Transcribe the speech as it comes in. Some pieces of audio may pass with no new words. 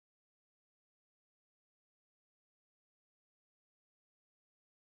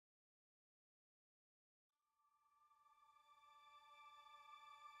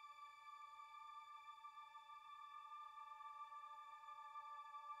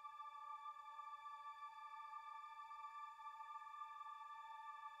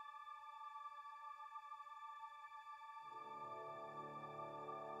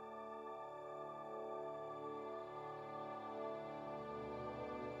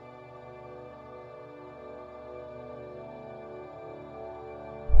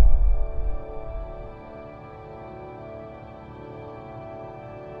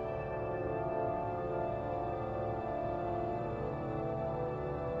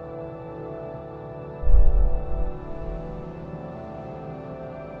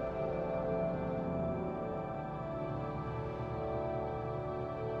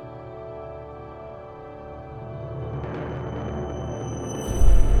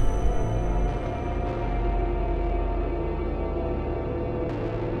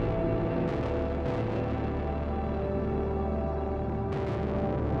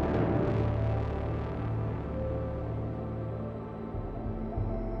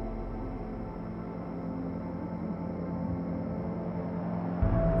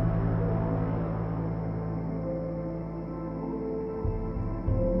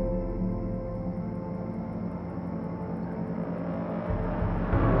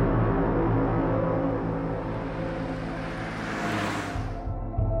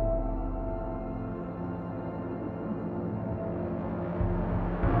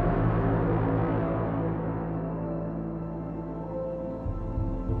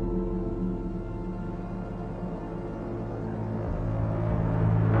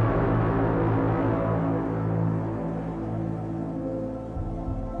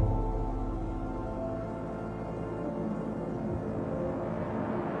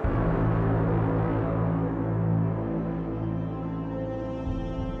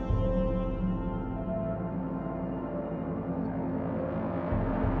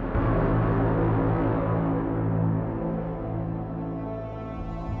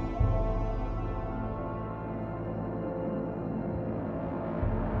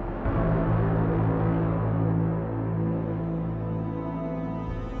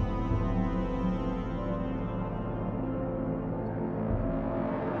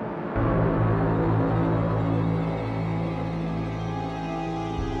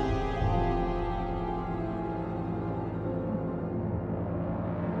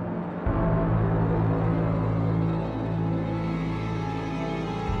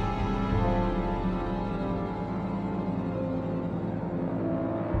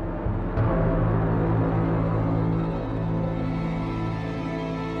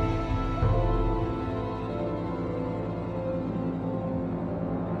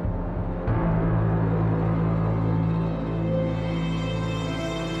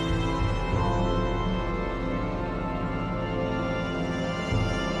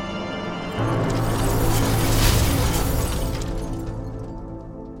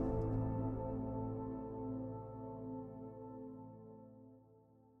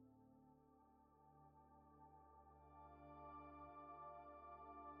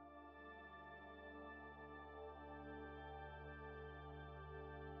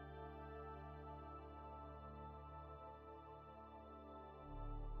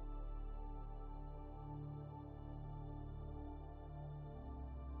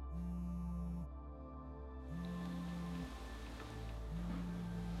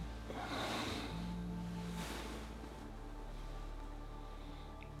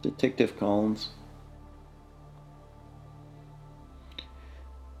Detective Collins.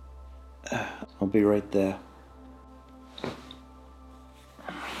 I'll be right there.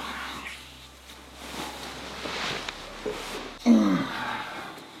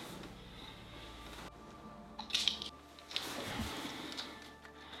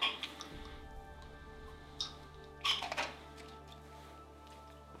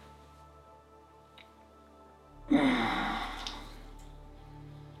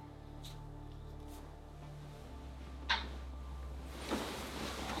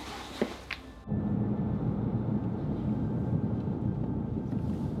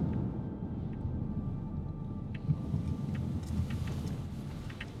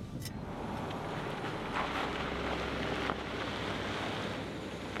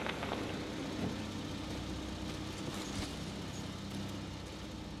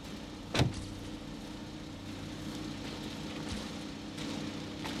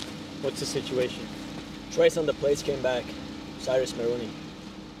 What's the situation? Trace on the plates came back. Cyrus Maroney.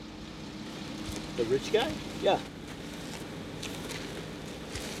 The rich guy? Yeah.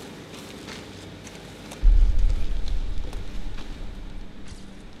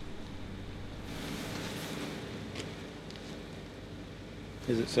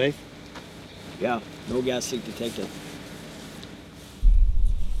 Is it safe? Yeah, no gas leak detected.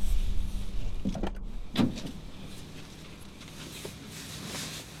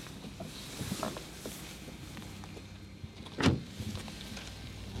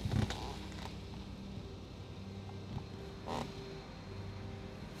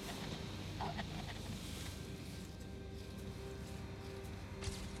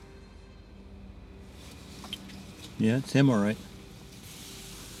 Yeah, it's him, all right.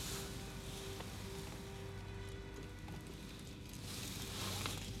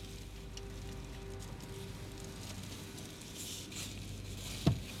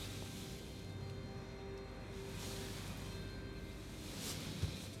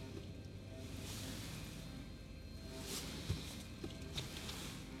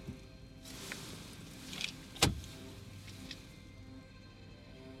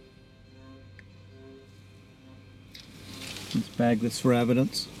 Let's bag this for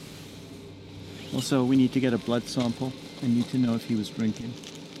evidence. Also, we need to get a blood sample. I need to know if he was drinking.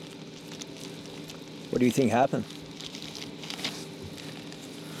 What do you think happened?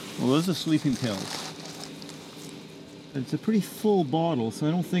 Well, those are sleeping pills. It's a pretty full bottle, so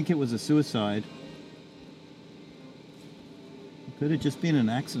I don't think it was a suicide. It could have just been an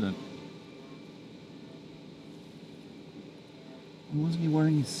accident. Why wasn't he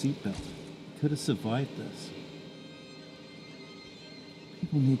wearing his seatbelt? He could have survived this.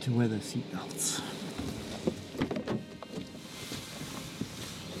 People need to wear their seatbelts.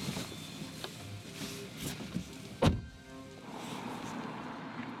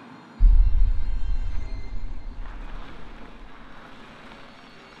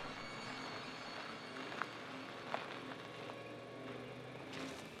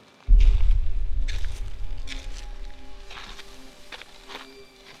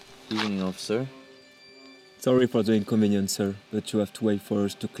 Evening, officer. Sorry for the inconvenience, sir, but you have to wait for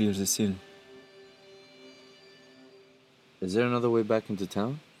us to clear the scene. Is there another way back into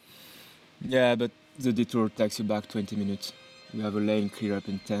town? Yeah, but the detour takes you back 20 minutes. We have a lane clear up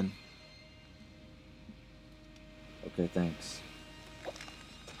in 10. Okay, thanks.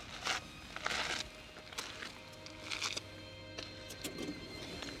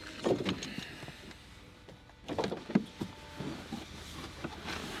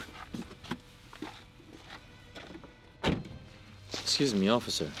 Excuse me,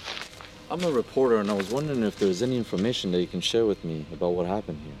 officer. I'm a reporter and I was wondering if there's any information that you can share with me about what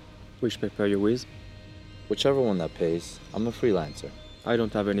happened here. Which paper are you with? Whichever one that pays. I'm a freelancer. I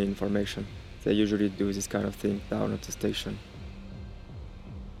don't have any information. They usually do this kind of thing down at the station.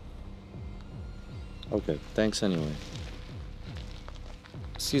 Okay, thanks anyway.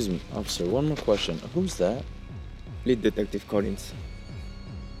 Excuse me, officer, one more question. Who's that? Lead Detective Collins.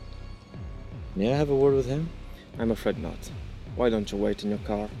 May I have a word with him? I'm afraid not. Why don't you wait in your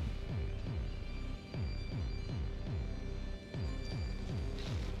car?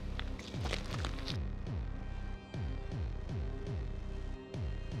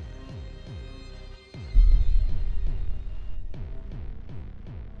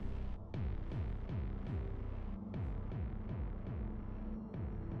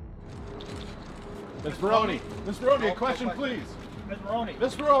 Miss Maroney! Miss Maroney, a question, please! Miss Maroney,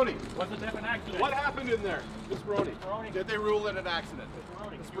 Miss Maroney! was it an accident? What happened in there? Miss Maroney, Maroney. did they rule it an accident?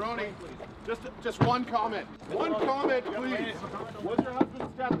 Maroney, Miss can you Maroney, explain, just one comment. One comment, Yeah, please. please. Was your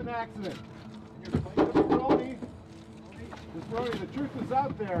husband's death an accident? Miss Maroney? Miss Maroney, the truth is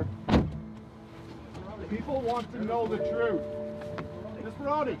out there. People want to know the truth. Miss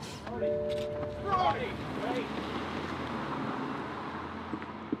Maroney! Maroney! Wait.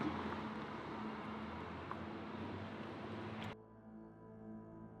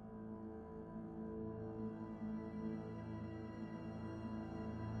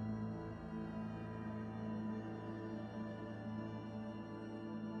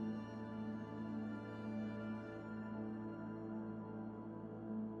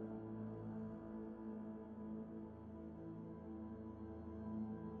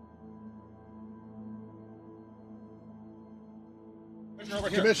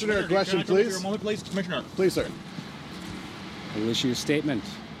 Commissioner, a question, please. A moment, please. Commissioner. Please, sir. I will issue a statement.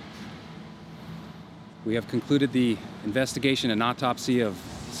 We have concluded the investigation and autopsy of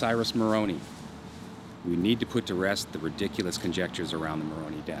Cyrus Maroney. We need to put to rest the ridiculous conjectures around the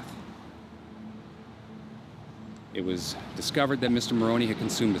Maroney death. It was discovered that Mr. Maroney had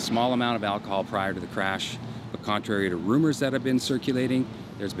consumed a small amount of alcohol prior to the crash, but contrary to rumors that have been circulating,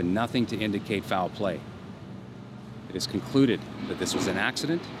 there's been nothing to indicate foul play. It is concluded that this was an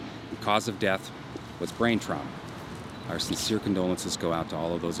accident, and cause of death was brain trauma. Our sincere condolences go out to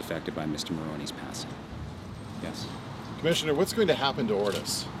all of those affected by Mr. Maroney's passing. Yes, Commissioner, what's going to happen to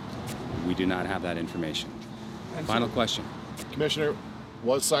Ortis? we do not have that information. Final question. Commissioner,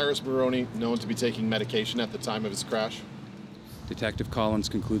 was Cyrus Maroney known to be taking medication at the time of his crash? Detective Collins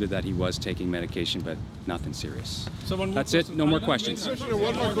concluded that he was taking medication, but nothing serious. Someone That's it. No more questions. Commissioner,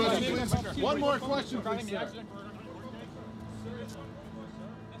 one more question, please. One more question, please, sir.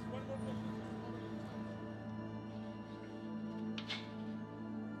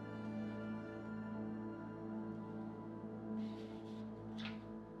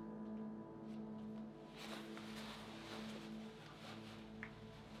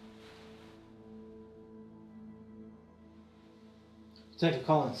 Detective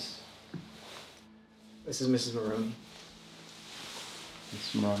Collins. This is Mrs. Maroney.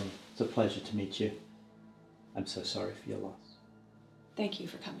 Miss Maroney, it's a pleasure to meet you. I'm so sorry for your loss. Thank you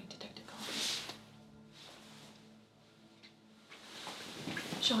for coming, Detective Collins.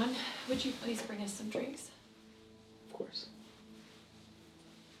 Sean, would you please bring us some drinks? Of course.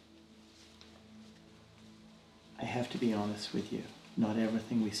 I have to be honest with you. Not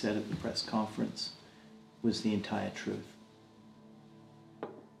everything we said at the press conference was the entire truth.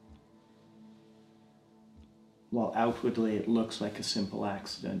 While outwardly it looks like a simple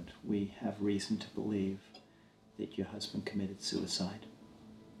accident, we have reason to believe that your husband committed suicide.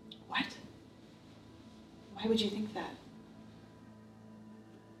 What? Why would you think that?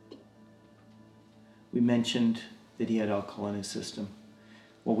 We mentioned that he had alcohol in his system.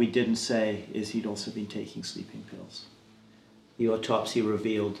 What we didn't say is he'd also been taking sleeping pills. The autopsy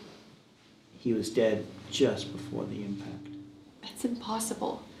revealed he was dead just before the impact. That's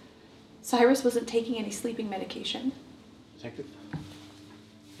impossible. Cyrus wasn't taking any sleeping medication. Detective?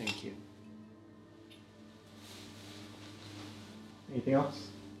 Thank you. Anything else?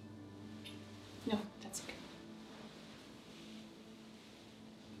 No, that's okay.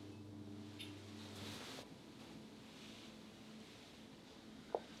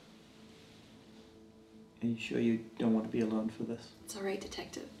 Are you sure you don't want to be alone for this? It's all right,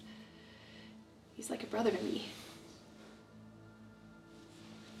 Detective. He's like a brother to me.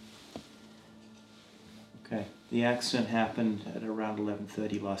 Okay. The accident happened at around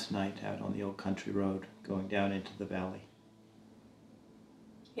 11:30 last night out on the old country road going down into the valley.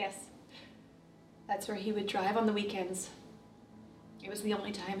 Yes. That's where he would drive on the weekends. It was the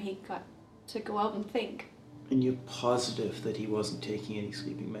only time he got to go out and think. And you're positive that he wasn't taking any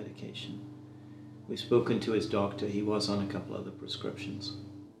sleeping medication? We've spoken to his doctor. He was on a couple other prescriptions.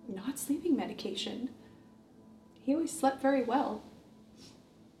 Not sleeping medication. He always slept very well.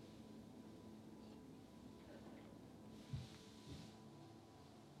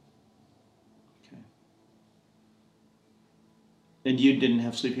 Okay. And you didn't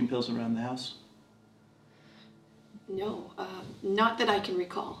have sleeping pills around the house? No, not that I can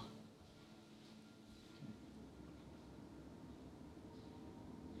recall.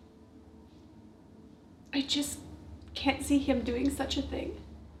 I just can't see him doing such a thing.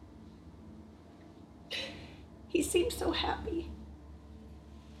 He seems so happy.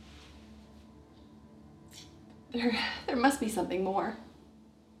 There must be something more.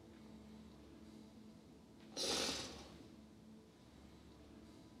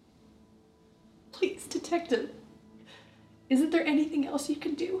 Please, Detective, isn't there anything else you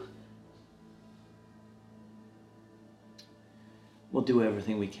can do? We'll do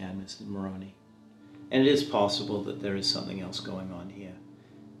everything we can, Mrs. Maroney. And it is possible that there is something else going on here.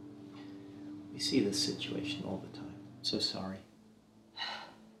 We see this situation all the time. So sorry.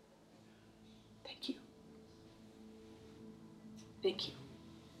 Thank you. Thank you.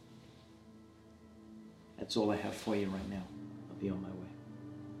 That's all I have for you right now. I'll be on my way.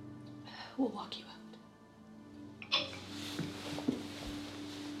 We'll walk you out.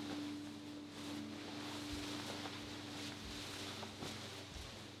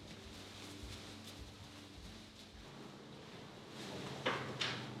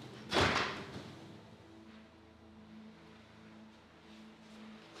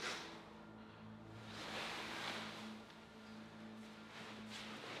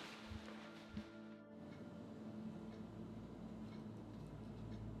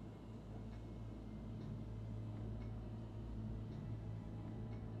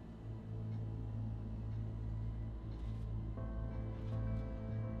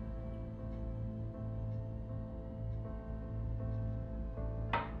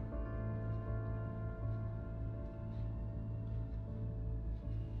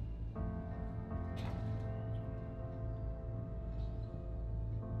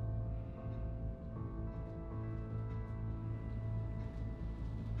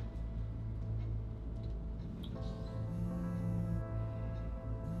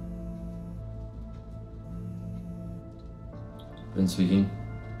 Ben speaking.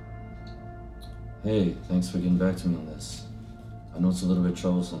 Hey, thanks for getting back to me on this. I know it's a little bit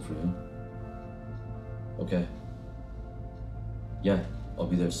troublesome for you. Okay. Yeah, I'll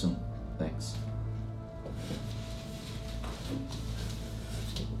be there soon. Thanks.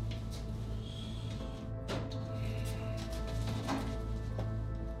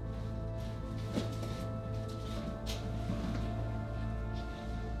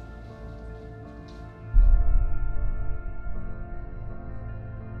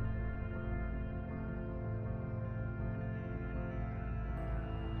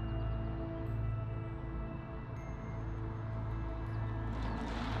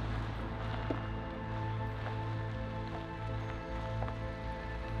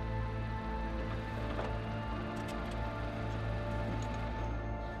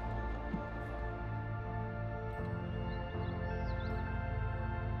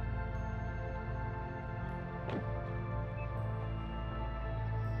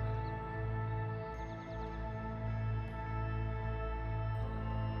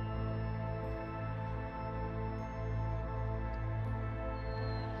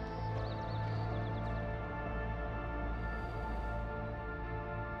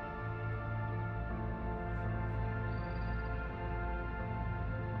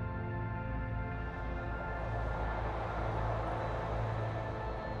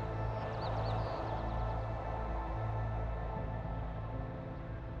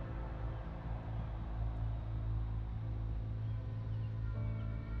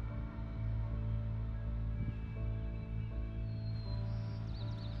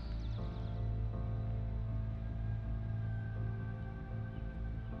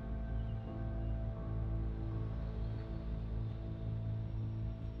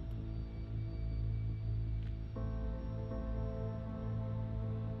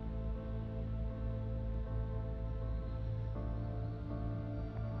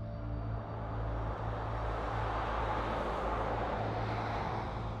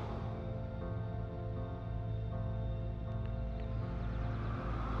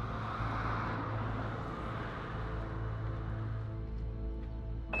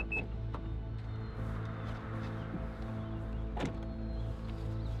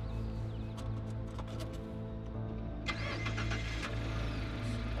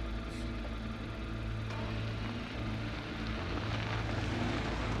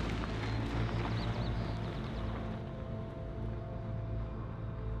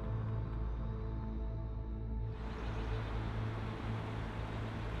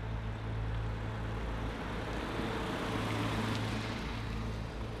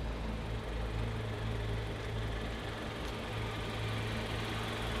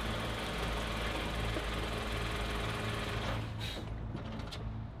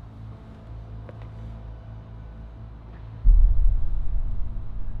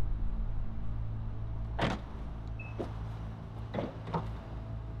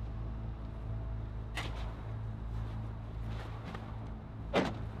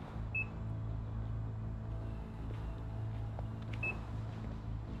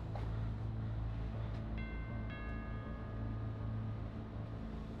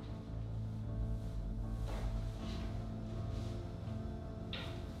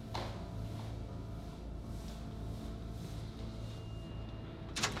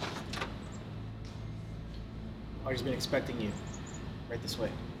 Artie's been expecting you. Right this way.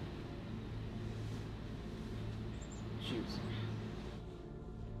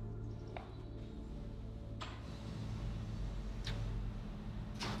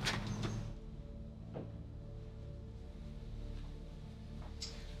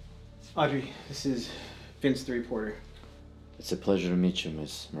 Audrey, this is Vince, the reporter. It's a pleasure to meet you,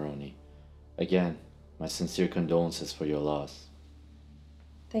 Miss Maroney. Again, my sincere condolences for your loss.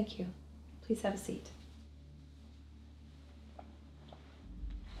 Thank you. Please have a seat.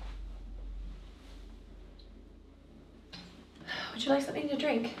 Would you like something to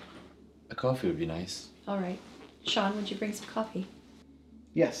drink? A coffee would be nice. All right. Sean, would you bring some coffee?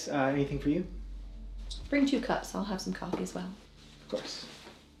 Yes, anything for you? Bring 2 cups. I'll have some coffee as well. Of course.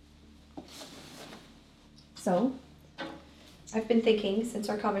 So, I've been thinking since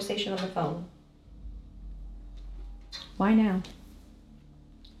our conversation on the phone. Why now?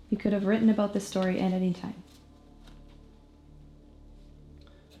 You could have written about this story at any time.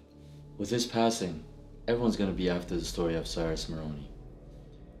 With his passing, everyone's gonna be after the story of Cyrus Maroney.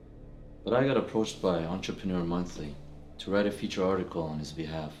 But I got approached by Entrepreneur Monthly to write a feature article on his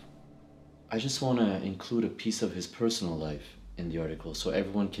behalf. I just want to include a piece of his personal life in the article so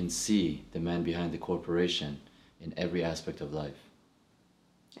everyone can see the man behind the corporation in every aspect of life.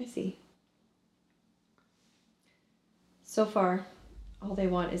 I see. So far, all they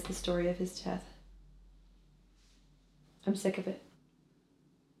want is the story of his death. I'm sick of it.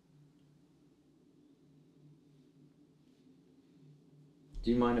 Do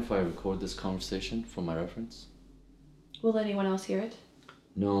you mind if I record this conversation for my reference? Will anyone else hear it?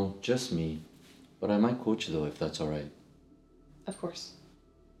 No, just me. But I might quote you though, if that's alright. Of course.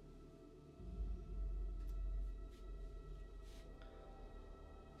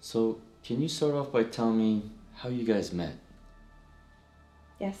 So, can you start off by telling me how you guys met?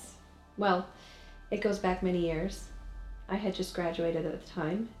 Yes. Well, it goes back many years. I had just graduated at the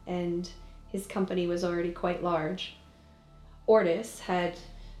time, and his company was already quite large. Ortis had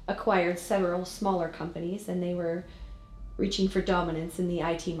acquired several smaller companies, and they were reaching for dominance in the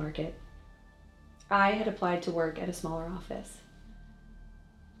IT market. I had applied to work at a smaller office.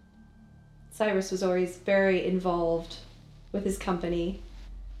 Cyrus was always very involved with his company.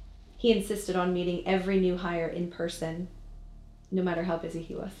 He insisted on meeting every new hire in person, no matter how busy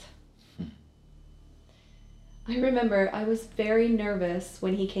he was. I remember I was very nervous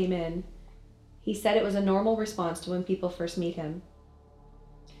when he came in. He said it was a normal response to when people first meet him.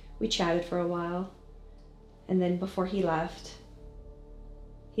 We chatted for a while, and then before he left,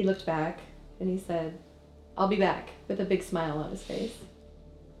 he looked back and he said, "I'll be back," with a big smile on his face.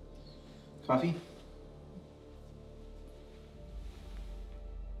 Coffee?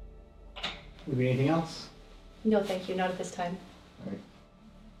 Would be anything else? No, thank you, not at this time. All right.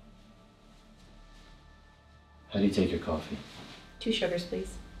 How do you take your coffee? 2 sugars,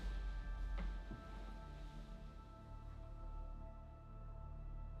 please.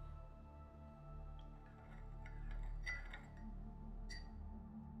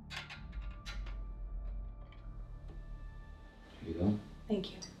 Here you go.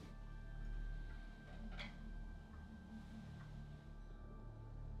 Thank you.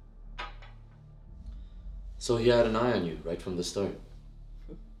 So he had an eye on you right from the start.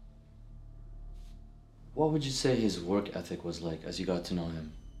 What would you say his work ethic was like as you got to know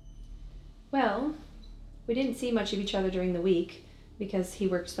him? Well, we didn't see much of each other during the week because he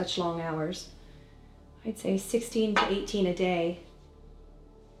worked such long hours. I'd say 16 to 18 a day.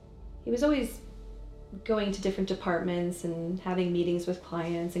 He was always going to different departments and having meetings with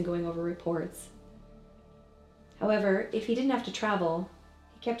clients and going over reports. However, if he didn't have to travel,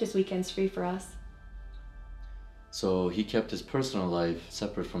 he kept his weekends free for us. So he kept his personal life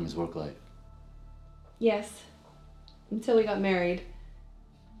separate from his work life. Yes, until we got married.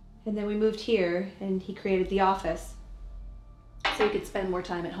 And then we moved here and he created the office so he could spend more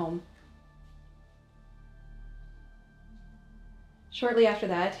time at home. Shortly after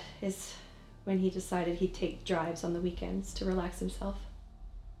that is when he decided he'd take drives on the weekends to relax himself.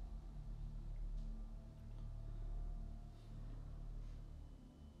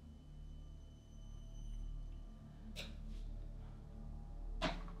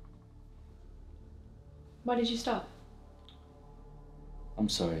 Why did you stop? I'm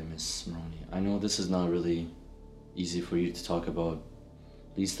sorry, Miss Maroney. I know this is not really easy for you to talk about,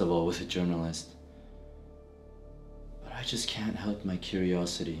 least of all with a journalist. But I just can't help my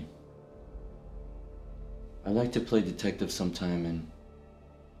curiosity. I like to play detective sometime and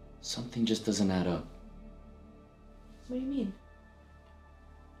something just doesn't add up. What do you mean?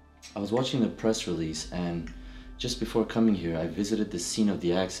 I was watching the press release and just before coming here, I visited the scene of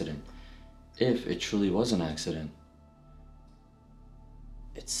the accident. If it truly was an accident.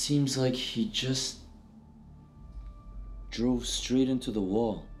 It seems like he just drove straight into the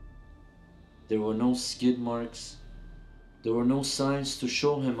wall. There were no skid marks. There were no signs to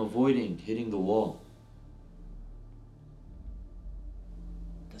show him avoiding hitting the wall.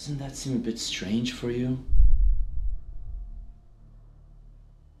 The Doesn't that seem a bit strange for you?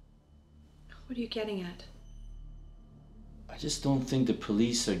 What are you getting at? I just don't think the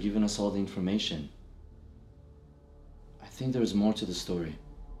police are giving us all the information. I think there's more to the story.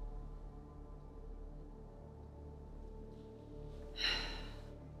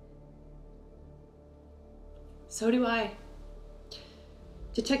 So do I.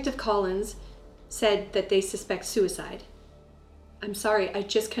 Detective Collins said that they suspect suicide. I'm sorry, I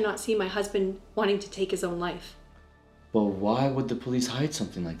just cannot see my husband wanting to take his own life. But why would the police hide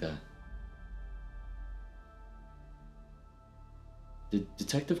something like that? Did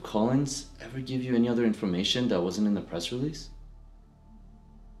Detective Collins ever give you any other information that wasn't in the press release?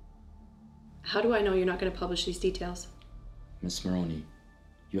 How do I know you're not going to publish these details? Miss Maroney,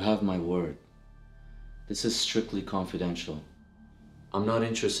 you have my word. This is strictly confidential. I'm not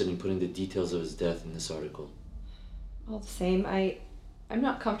interested in putting the details of his death in this article. All the same, I'm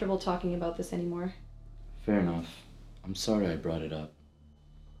not comfortable talking about this anymore. Fair enough. I'm sorry I brought it up.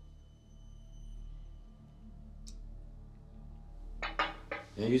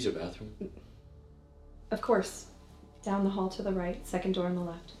 May I use your bathroom? Of course. Down the hall to the right, second door on the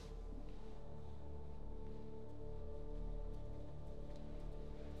left.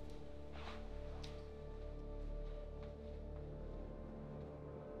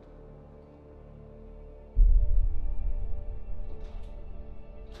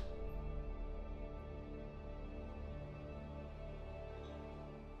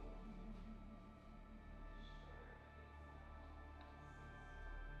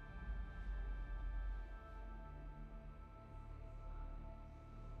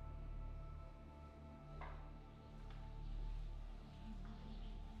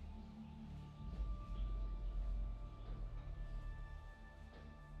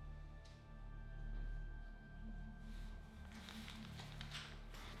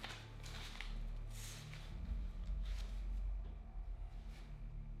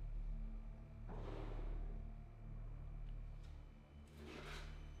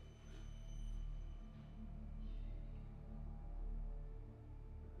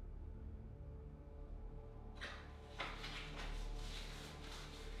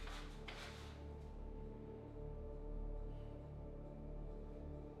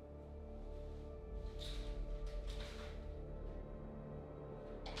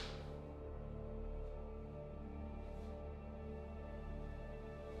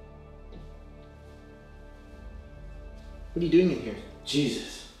 What are you doing in here?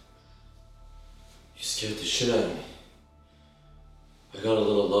 Jesus. You scared the shit out of me. I got a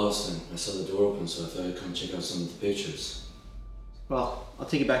little lost and I saw the door open, so I thought I'd come check out some of the pictures. Well, I'll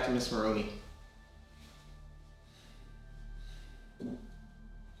take you back to Miss Maroney.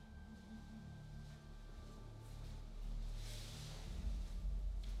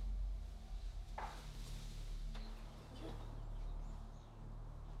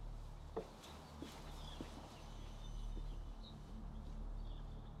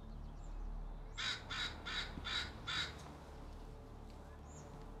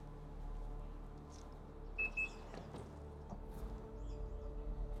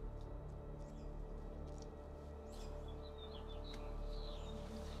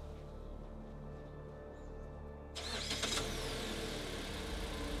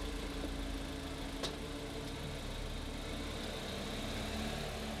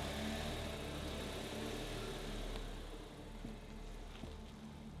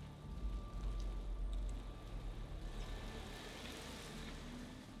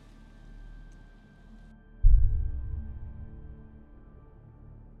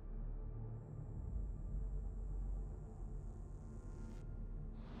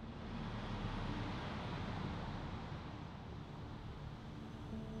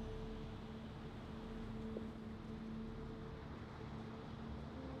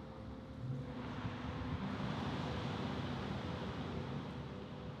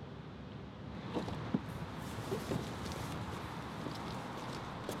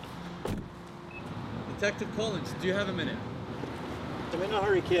 Detective Collins, do you have a minute? I'm in a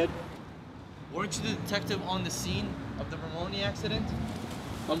hurry, kid. Weren't you the detective on the scene of the Maroney accident?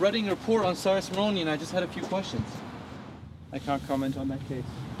 I'm writing a report on Cyrus Maroney and I just had a few questions. I can't comment on that case.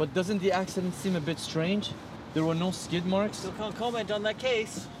 But doesn't the accident seem a bit strange? There were no skid marks? Still can't comment on that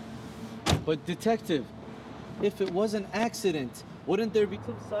case. But detective, if it was an accident, wouldn't there be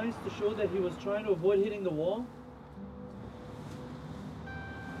some signs to show that he was trying to avoid hitting the wall?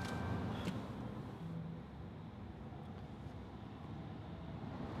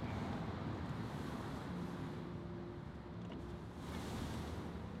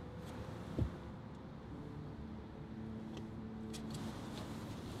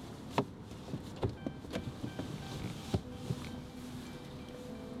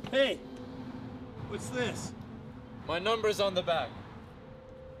 Hey! What's this? My number's on the back.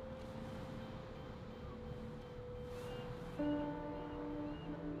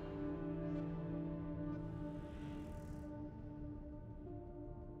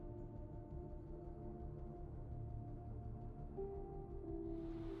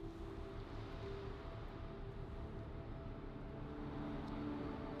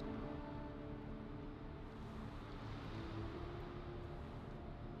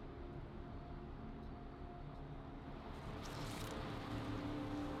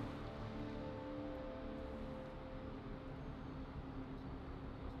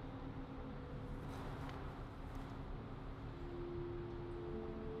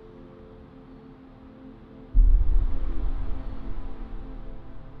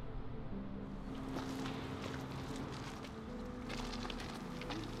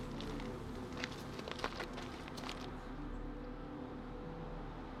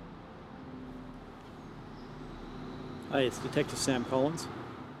 Hi, it's Detective Sam Collins.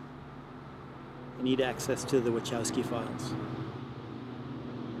 I need access to the Wachowski files.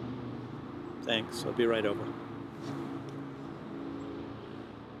 Thanks, I'll be right over.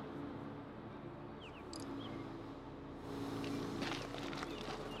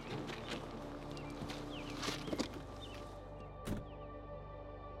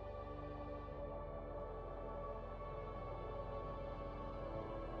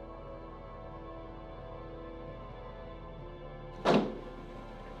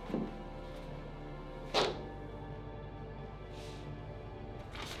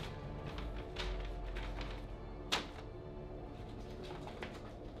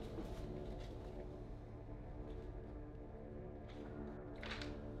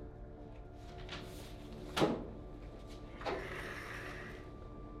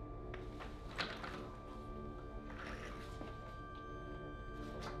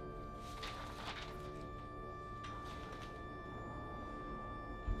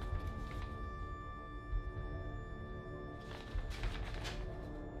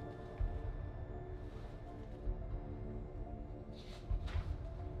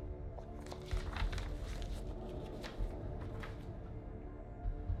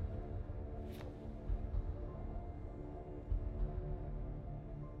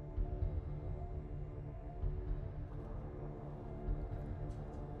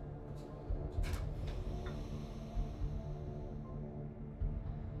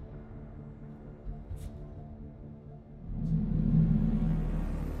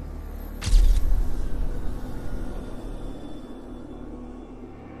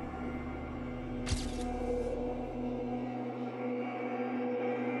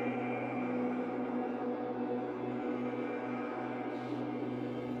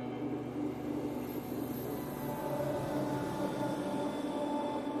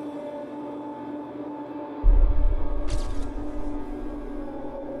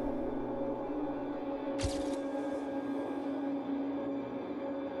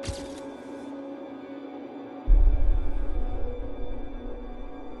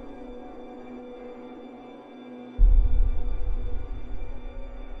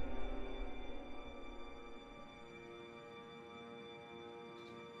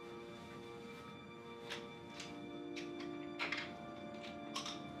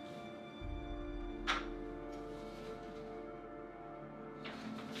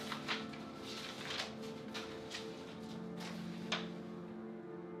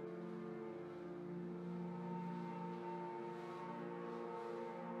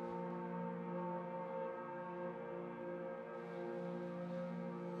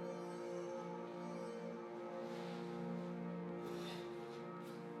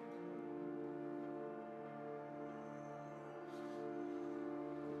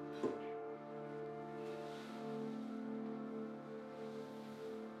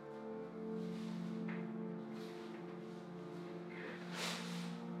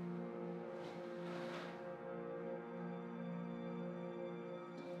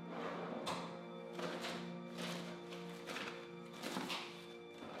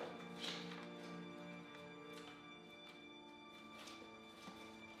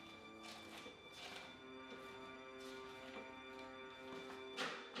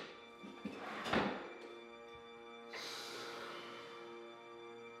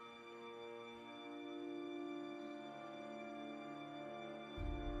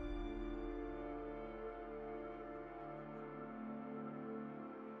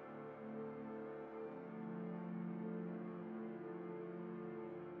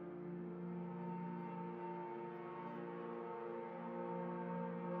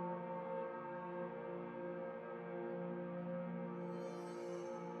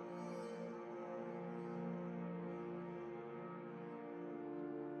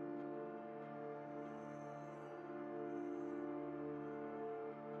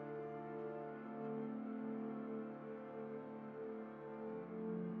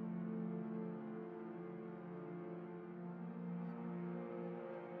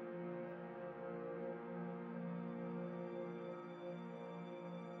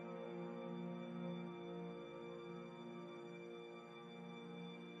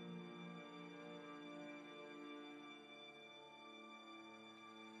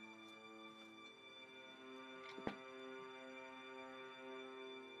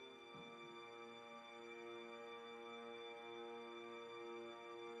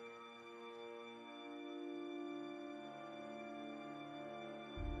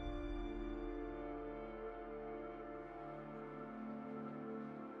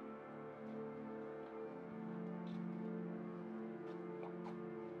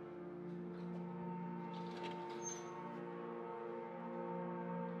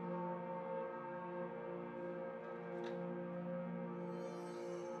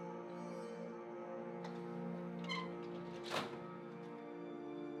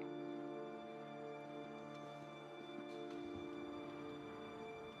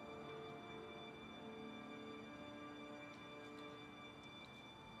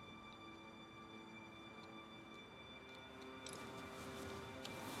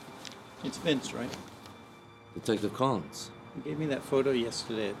 It's Vince, right? Detective Collins. You gave me that photo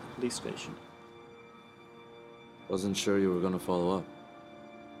yesterday at the police station. Wasn't sure you were gonna follow up.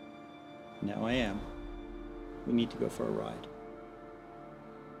 Now I am. We need to go for a ride.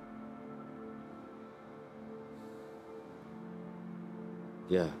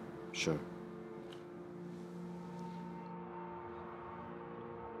 Yeah, sure.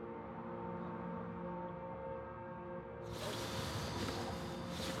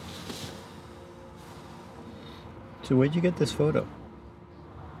 So where'd you get this photo?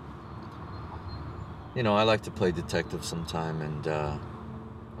 You know, I like to play detective sometime, and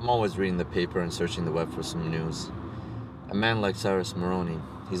I'm always reading the paper and searching the web for some news. A man like Cyrus Maroney,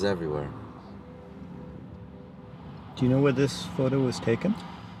 he's everywhere. Do you know where this photo was taken?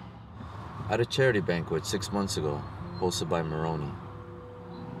 At a charity banquet 6 months ago, hosted by Maroney.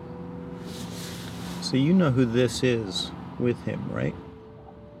 So you know who this is with him, right?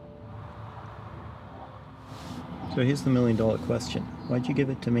 So here's the million-dollar question. Why'd you give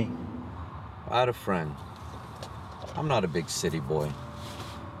it to me? I had a friend. I'm not a big city boy.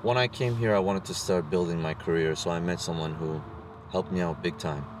 When I came here, I wanted to start building my career, so I met someone who helped me out big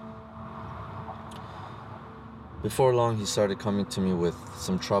time. Before long, he started coming to me with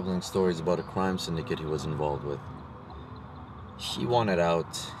some troubling stories about a crime syndicate he was involved with. He wanted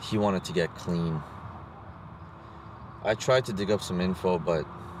out. He wanted to get clean. I tried to dig up some info, but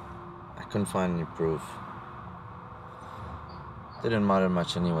I couldn't find any proof. Didn't matter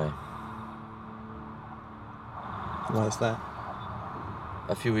much anyway. Why is that?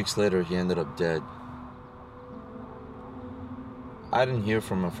 A few weeks later, he ended up dead. I didn't hear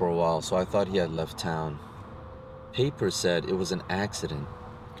from him for a while, so I thought he had left town. Papers said it was an accident.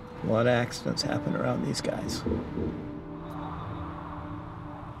 A lot of accidents happen around these guys.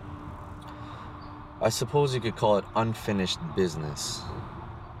 I suppose you could call it unfinished business.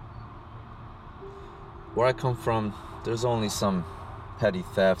 Where I come from, there's only some petty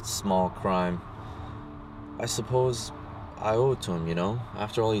theft, small crime. I suppose I owe it to him, you know,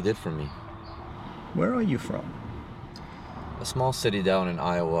 after all he did for me. Where are you from? A small city down in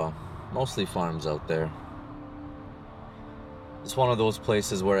Iowa, mostly farms out there. It's one of those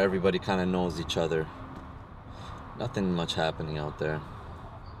places where everybody kind of knows each other. Nothing much happening out there.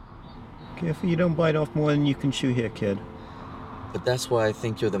 Careful you don't bite off more than you can chew here, kid. But that's why I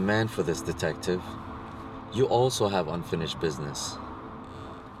think you're the man for this, detective. You also have unfinished business.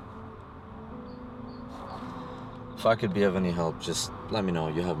 If I could be of any help, just let me know.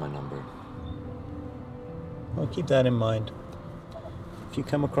 You have my number. I'll keep that in mind. If you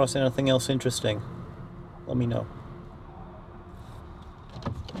come across anything else interesting, let me know.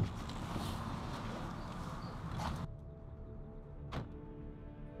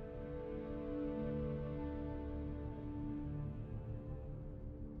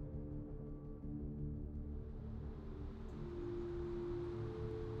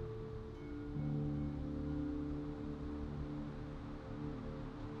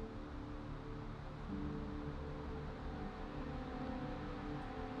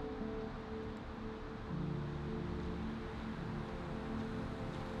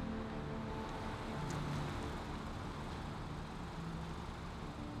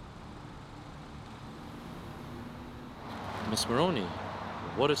 Miss Maroney,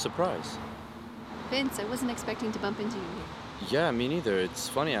 what a surprise. Vince, I wasn't expecting to bump into you here. Yeah, me neither. It's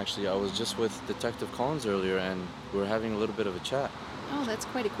funny, actually. I was just with Detective Collins earlier, and we were having a little bit of a chat. Oh, that's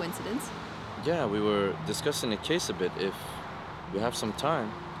quite a coincidence. Yeah, we were discussing the case a bit. If you have some time,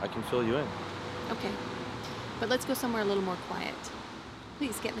 I can fill you in. Okay. But let's go somewhere a little more quiet.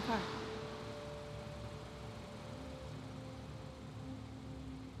 Please, get in the car.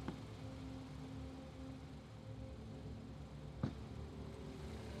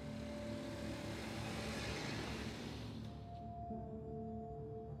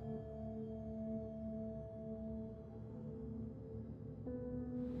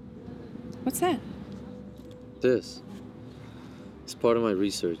 What's that? This is part of my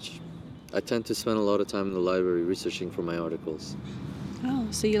research. I tend to spend a lot of time in the library researching for my articles. Oh,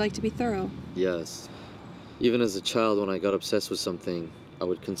 so you like to be thorough. Yes. Even as a child, when I got obsessed with something, I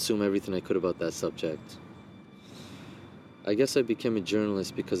would consume everything I could about that subject. I guess I became a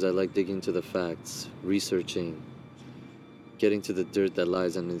journalist because I like digging into the facts, researching, getting to the dirt that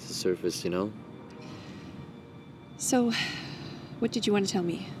lies underneath the surface, you know? So, what did you want to tell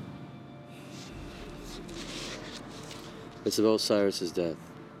me? It's about Cyrus's death.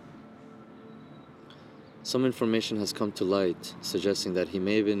 Some information has come to light suggesting that he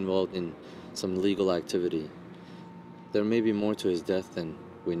may have been involved in some illegal activity. There may be more to his death than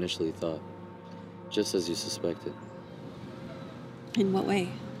we initially thought, just as you suspected. In what way?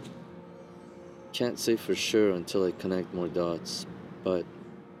 Can't say for sure until I connect more dots, but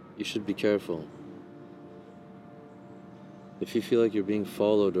you should be careful. If you feel like you're being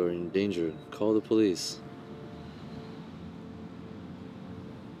followed or in danger, call the police.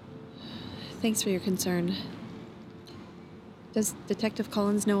 Thanks for your concern. Does Detective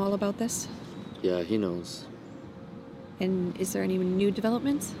Collins know all about this? Yeah, he knows. And is there any new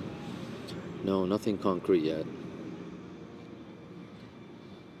developments? No, nothing concrete yet.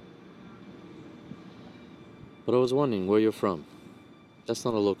 But I was wondering where you're from. That's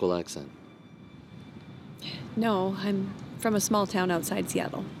not a local accent. No, I'm from a small town outside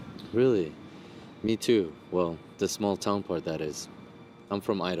Seattle. Really? Me too. Well, the small town part, that is. I'm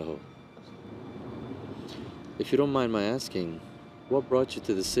from Idaho. If you don't mind my asking, what brought you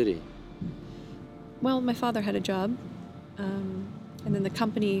to the city? Well, my father had a job, and then the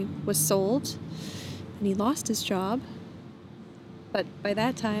company was sold, and he lost his job. But by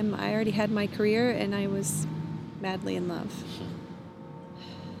that time, I already had my career, and I was madly in love.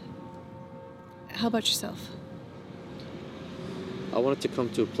 How about yourself? I wanted to come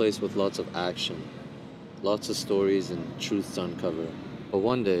to a place with lots of action, lots of stories and truths to uncover. But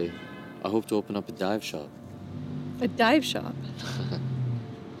one day, I hope to open up a dive shop. A dive shop?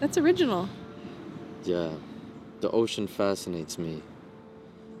 That's original. Yeah, the ocean fascinates me.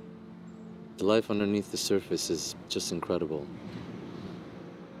 The life underneath the surface is just incredible.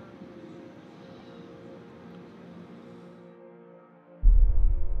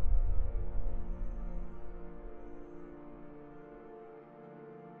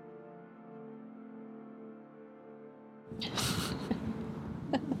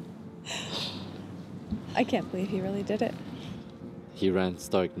 I can't believe he really did it. He ran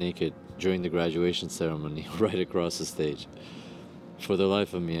stark naked during the graduation ceremony right across the stage. For the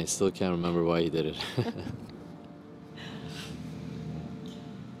life of me, I still can't remember why he did it.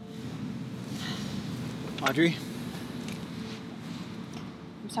 Audrey?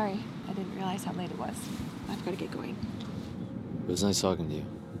 I'm sorry. I didn't realize how late it was. I've got to get going. It was nice talking to you.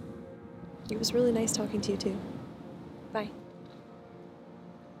 It was really nice talking to you, too. Bye.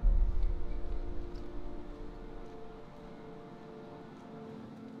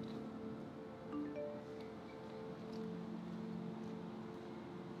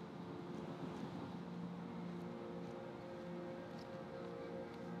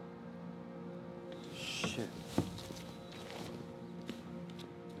 Shit.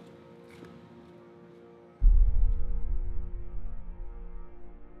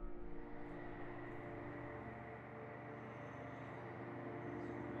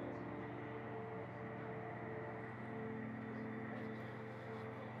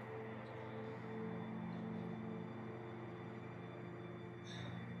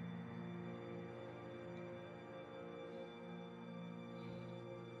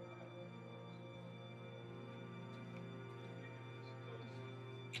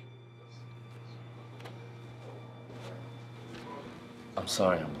 I'm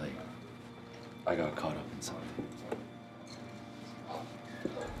sorry I'm late. I got caught up in something.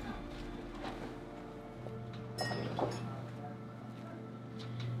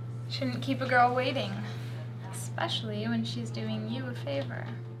 Shouldn't keep a girl waiting, especially when she's doing you a favor.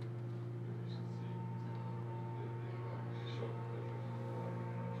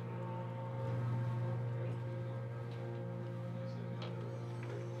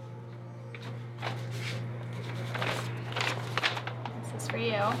 This is for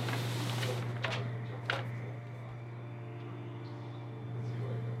you.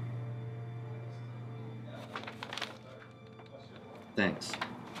 Thanks.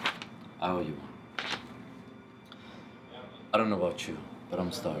 I owe you one. I don't know about you, but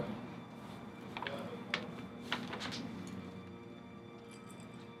I'm starving.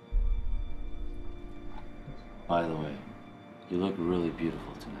 By the way, you look really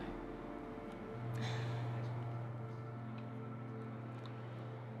beautiful tonight.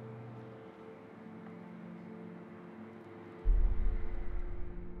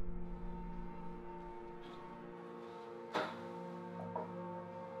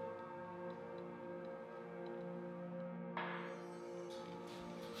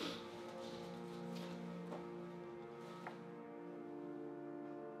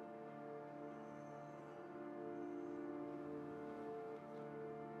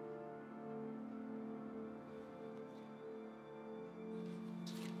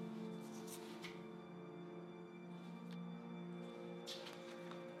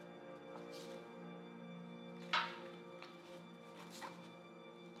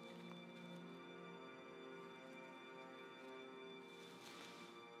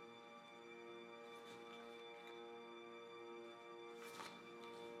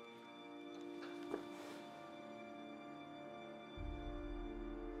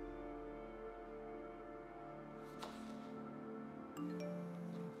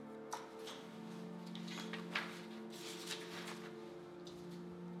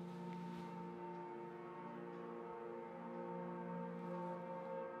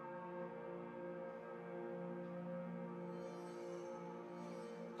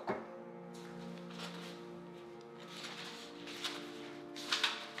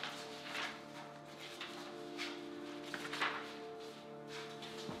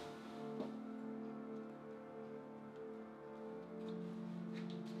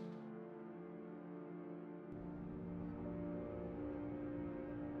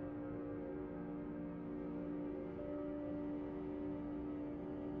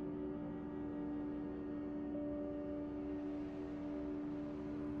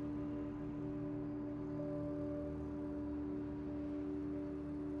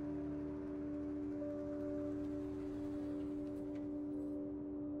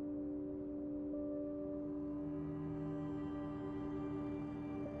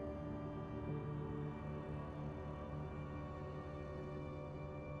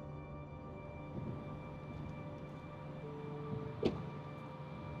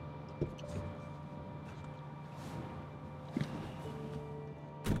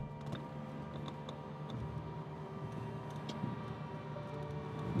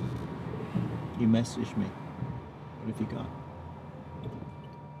 messaged me. What have you got?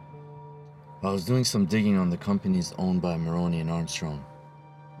 I was doing some digging on the companies owned by Maroney and Armstrong.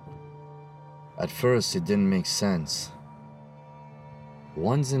 At first, it didn't make sense.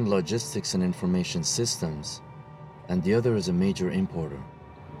 One's in logistics and information systems, and the other is a major importer.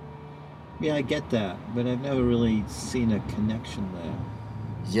 Yeah, I get that, but I've never really seen a connection there.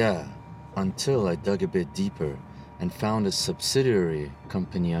 Yeah, until I dug a bit deeper and found a subsidiary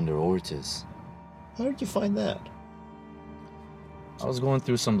company under Ortiz. How did you find that? I was going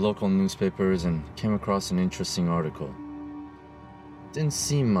through some local newspapers and came across an interesting article. Didn't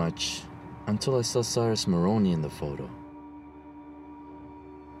seem much until I saw Cyrus Maroney in the photo.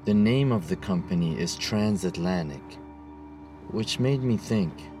 The name of the company is Transatlantic, which made me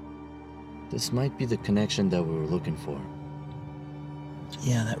think this might be the connection that we were looking for.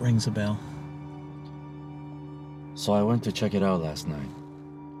 Yeah, that rings a bell. So I went to check it out last night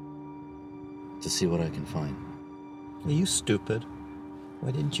to see what I can find. Are you stupid?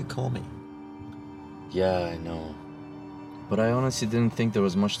 Why didn't you call me? Yeah, I know. But I honestly didn't think there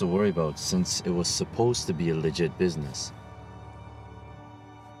was much to worry about since it was supposed to be a legit business.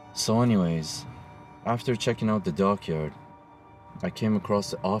 So anyways, after checking out the dockyard, I came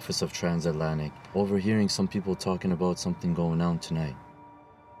across the office of Transatlantic, overhearing some people talking about something going on tonight.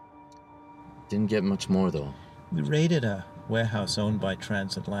 Didn't get much more though. We raided a warehouse owned by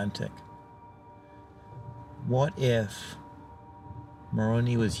Transatlantic. What if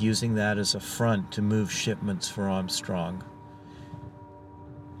Maroney was using that as a front to move shipments for Armstrong,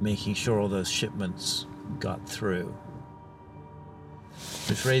 making sure all those shipments got through?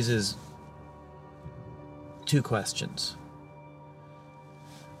 Which raises two questions.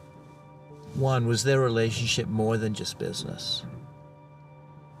 One, was their relationship more than just business?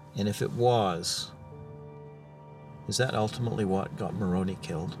 And if it was, is that ultimately what got Maroney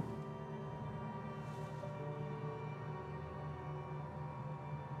killed?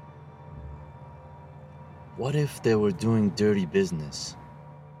 What if they were doing dirty business?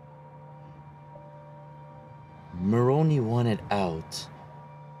 Maroney wanted out,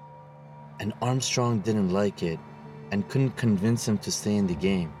 and Armstrong didn't like it and couldn't convince him to stay in the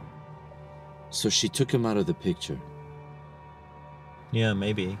game. So she took him out of the picture. Yeah,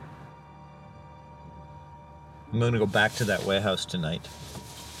 maybe. I'm going to go back to that warehouse tonight.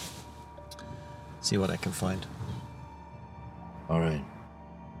 See what I can find. All right.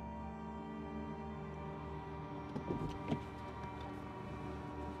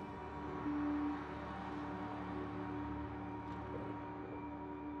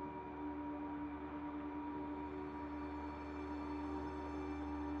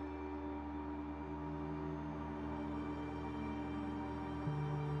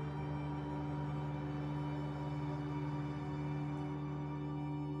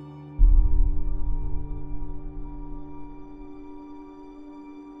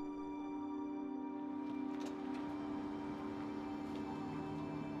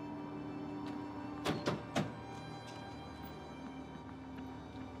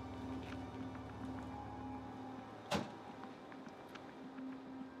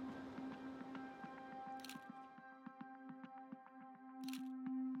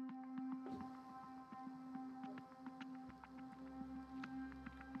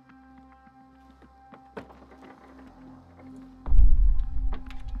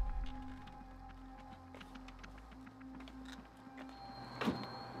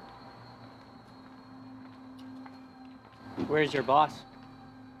 Where's your boss?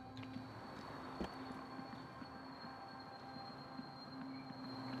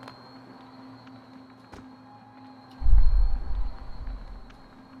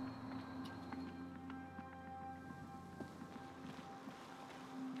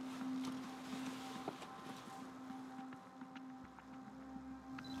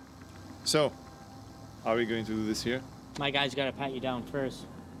 So, are we going to do this here? My guy's gotta pat you down first.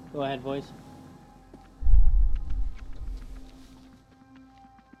 Go ahead, boys.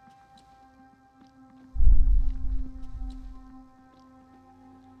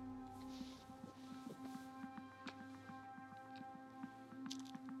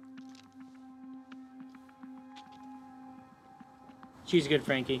 She's good,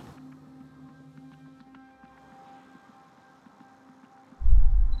 Frankie.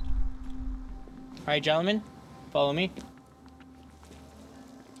 All right, gentlemen, follow me.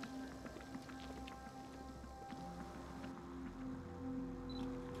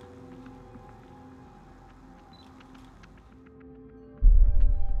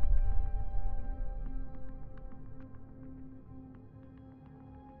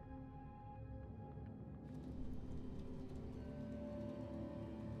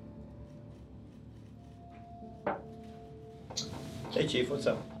 Hey, Chief, what's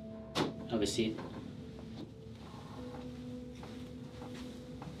up? Have a seat.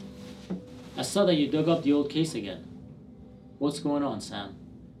 I saw that you dug up the old case again. What's going on, Sam?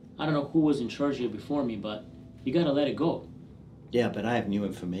 I don't know who was in charge here before me, but you gotta let it go. Yeah, but I have new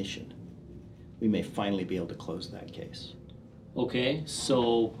information. We may finally be able to close that case. Okay,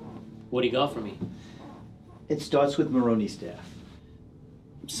 so what do you got for me? It starts with Maroney's death.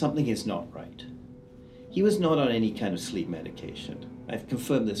 Something is not right. He was not on any kind of sleep medication. I've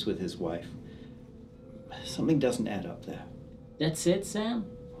confirmed this with his wife. Something doesn't add up there. That's it, Sam?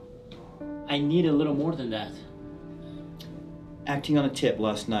 I need a little more than that. Acting on a tip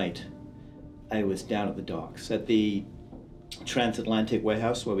last night, I was down at the docks, at the transatlantic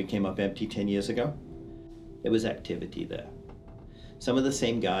warehouse where we came up empty 10 years ago. There was activity there. Some of the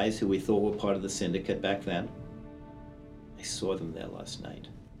same guys who we thought were part of the syndicate back then. I saw them there last night.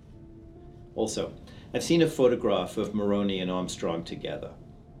 Also, I've seen a photograph of Maroney and Armstrong together.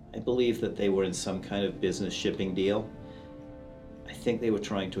 I believe that they were in some kind of business shipping deal. I think they were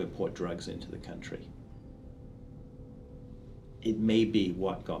trying to import drugs into the country. It may be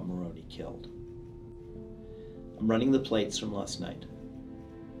what got Maroney killed. I'm running the plates from last night.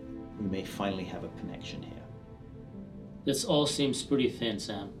 We may finally have a connection here. This all seems pretty thin,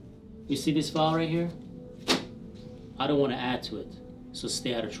 Sam. You see this file right here? I don't want to add to it, so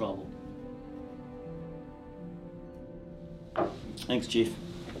stay out of trouble. Thanks, Chief.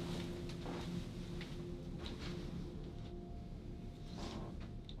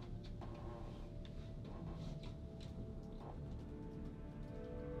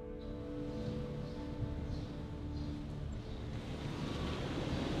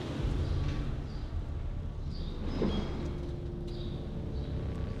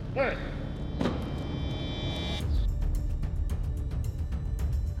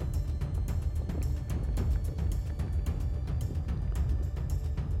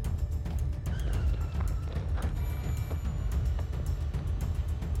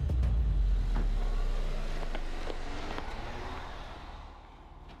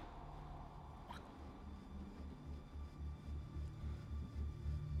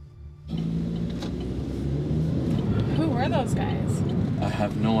 Who were those guys? I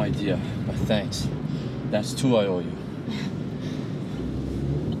have no idea, but thanks. That's two I owe you.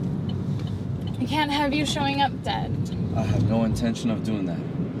 I can't have you showing up dead. I have no intention of doing that.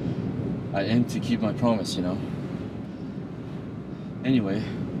 I aim to keep my promise, you know? Anyway,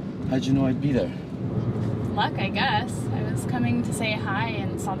 how'd you know I'd be there? Luck, I guess. I was coming to say hi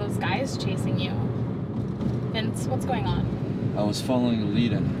and saw those guys chasing you. Vince, what's going on? I was following a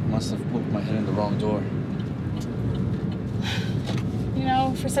lead and must have poked my head in the wrong door. You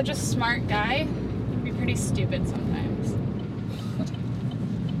know, for such a smart guy, you'd be pretty stupid sometimes.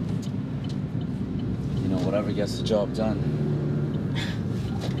 You know, whatever gets the job done.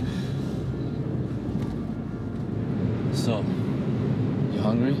 So, you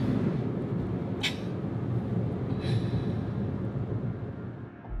hungry?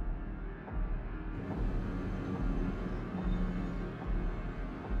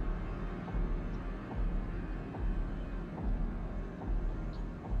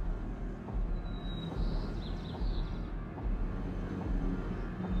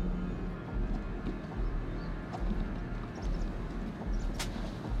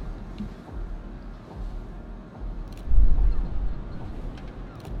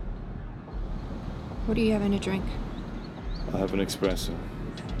 What are you having to drink? I'll have an espresso.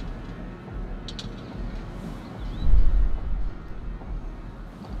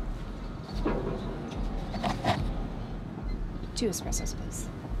 Two espressos, please.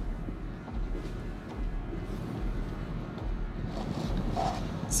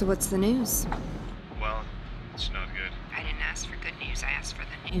 So what's the news? Well, it's not good. I didn't ask for good news, I asked for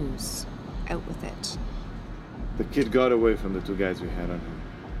the news. Out with it. The kid got away from the two guys we had on him.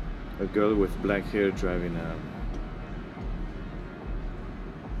 A girl with black hair driving You're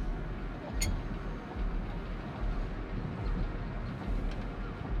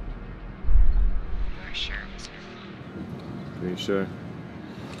sure, mister? Pretty sure.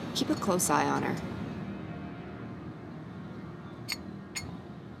 Keep a close eye on her.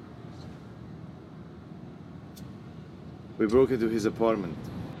 We broke into his apartment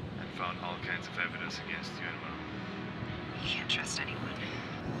and found all kinds of evidence against you and Mom. You can't trust anyone.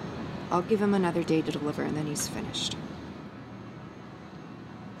 I'll give him another day to deliver and then he's finished.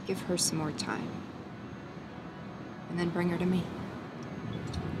 Give her some more time. And then bring her to me.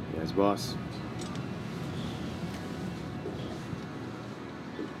 Yes, boss.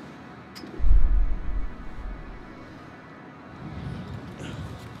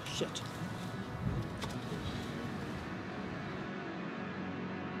 Shit.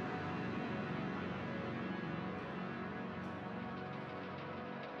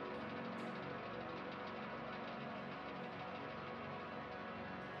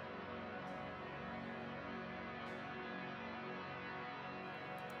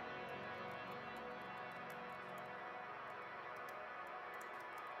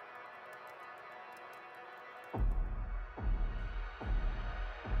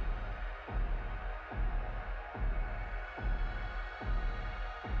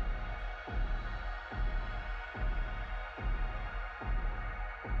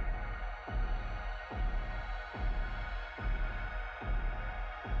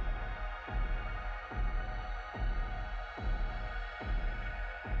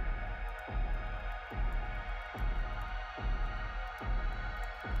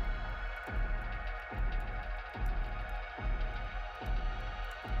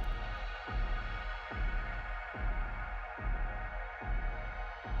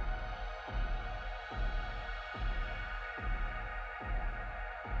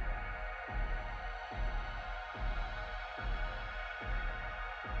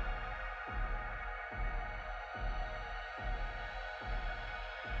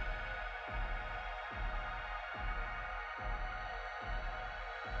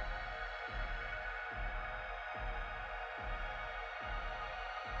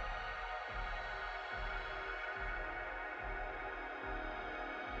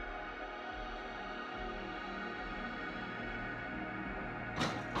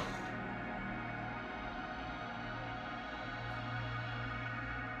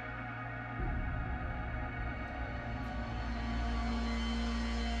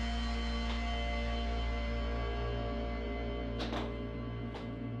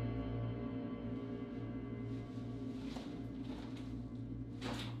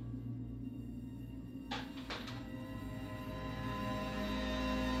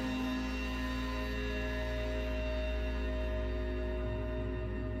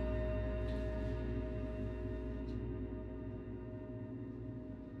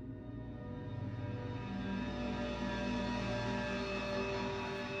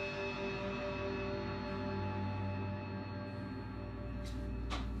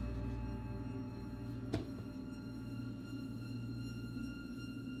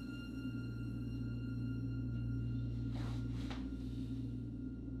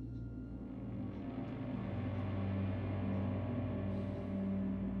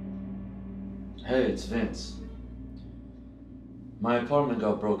 Hey, it's Vince. My apartment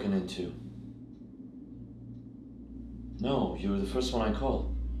got broken into. No, you were the first one I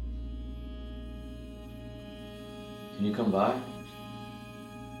called. Can you come by?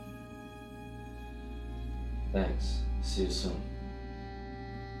 Thanks. See you soon.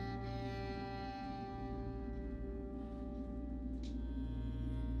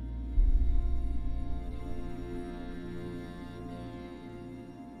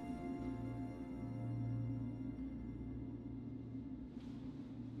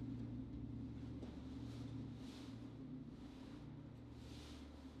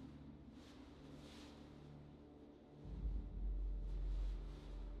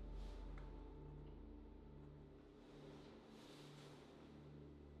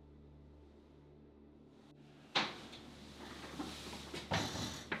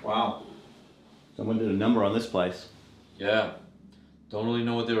 Wow. Someone did a number on this place. Yeah. Don't really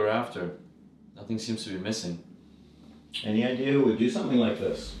know what they were after. Nothing seems to be missing. Any idea who would do something like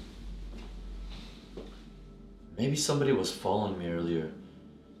this? Maybe somebody was following me earlier.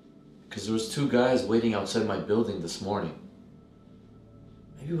 Because there was 2 guys waiting outside my building this morning.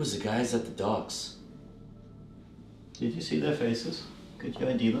 Maybe it was the guys at the docks. Did you see their faces? Could you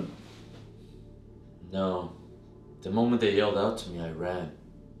ID them? No. The moment they yelled out to me, I ran.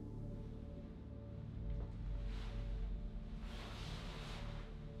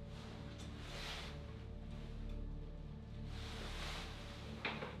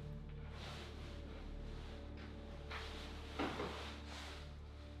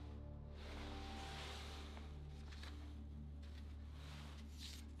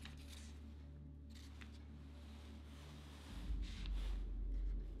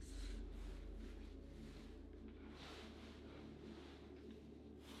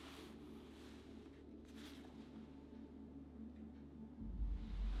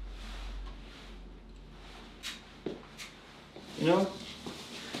 You know,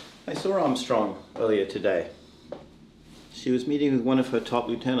 I saw Armstrong earlier today. She was meeting with one of her top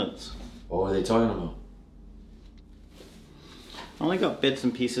lieutenants. What were they talking about? I only got bits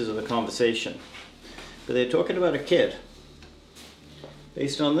and pieces of the conversation, but they're talking about a kid.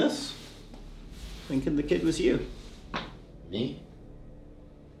 Based on this, thinking the kid was you. Me?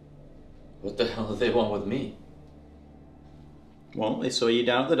 What the hell do they want with me? Well, they saw you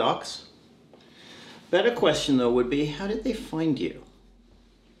down at the docks. Better question, though, would be, how did they find you?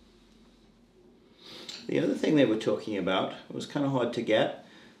 The other thing they were talking about, it was kind of hard to get.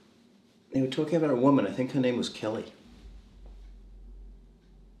 They were talking about a woman, I think her name was Kelly.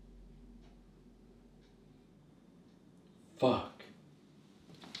 Fuck.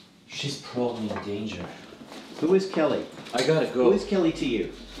 She's probably in danger. Who is Kelly? I gotta go. Who is Kelly to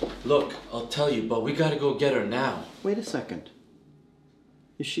you? Look, I'll tell you, but we gotta go get her now. Wait a second.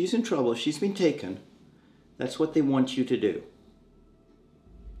 If she's in trouble, if she's been taken, that's what they want you to do.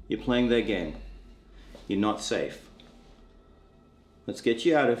 You're playing their game. You're not safe. Let's get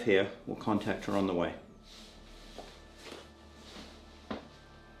you out of here. We'll contact her on the way.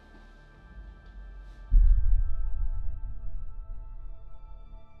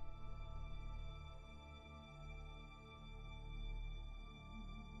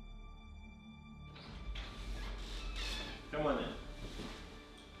 Come on in.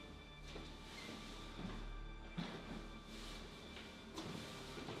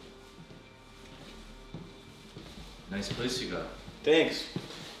 Nice place you got. Thanks.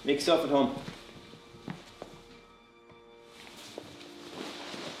 Make yourself at home.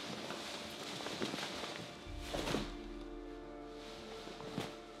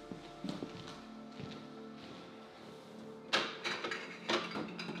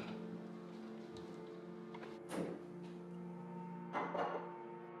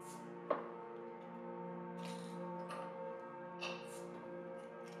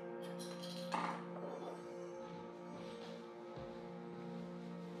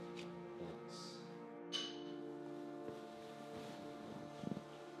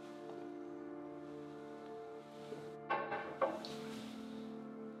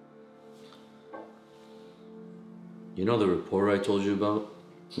 You know the reporter I told you about?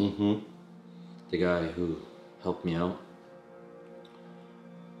 Mm-hmm. The guy who helped me out?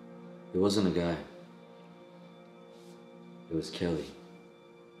 It wasn't a guy. It was Kelly.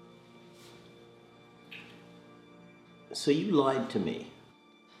 So you lied to me.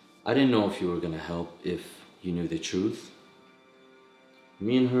 I didn't know if you were gonna help if you knew the truth.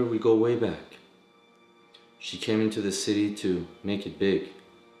 Me and her, we go way back. She came into the city to make it big.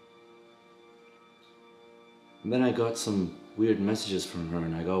 And then I got some weird messages from her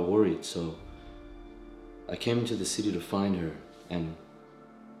and I got worried, so I came into the city to find her, and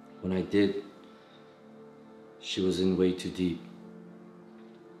when I did, She was in way too deep.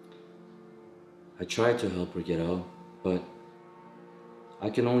 I tried to help her get out, but I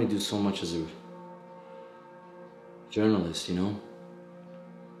can only do so much as a journalist, you know?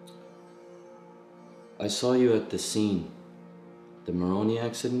 I saw you at the scene, the Maroney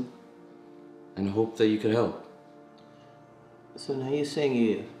accident, and hoped that you could help. So now you're saying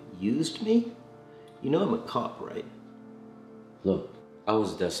you used me? You know I'm a cop, right? Look, I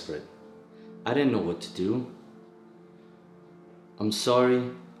was desperate. I didn't know what to do. I'm sorry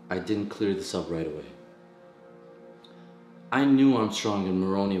I didn't clear this up right away. I knew Armstrong and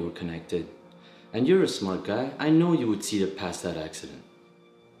Maroney were connected. And you're a smart guy. I know you would see it past that accident.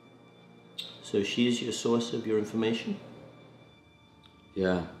 So she's your source of your information?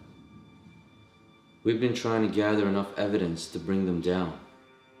 Yeah. We've been trying to gather enough evidence to bring them down.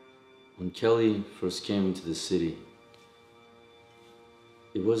 When Kelly first came into the city,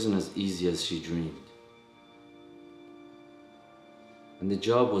 it wasn't as easy as she dreamed. And the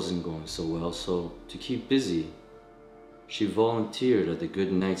job wasn't going so well, so to keep busy, she volunteered at the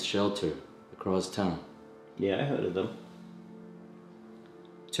Good Night shelter across town. Yeah, I heard of them.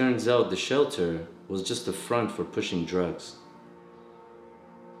 Turns out the shelter was just a front for pushing drugs.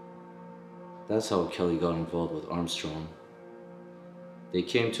 That's how Kelly got involved with Armstrong. They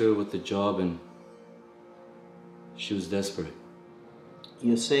came to her with the job and she was desperate.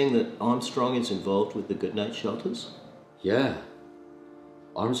 You're saying that Armstrong is involved with the Goodnight shelters? Yeah.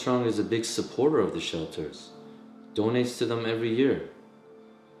 Armstrong is a big supporter of the shelters. Donates to them every year.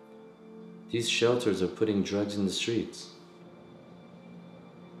 These shelters are putting drugs in the streets.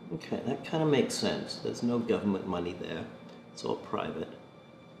 Okay, that kind of makes sense. There's no government money there. It's all private.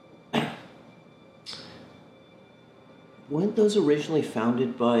 Weren't those originally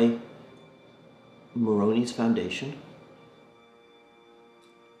founded by Maroney's foundation?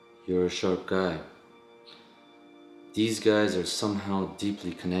 You're a sharp guy. These guys are somehow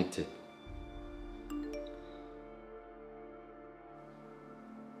deeply connected.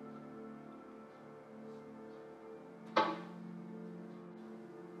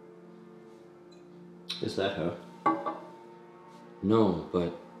 Is that her? No,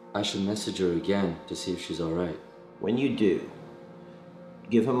 but I should message her again to see if she's alright. When you do,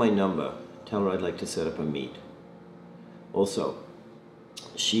 give her my number. Tell her I'd like to set up a meet. Also,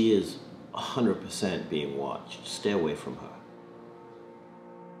 she is 100% being watched. Stay away from her.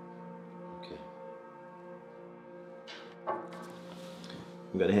 Okay.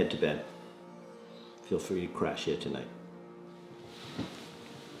 I'm gonna head to bed. Feel free to crash here tonight.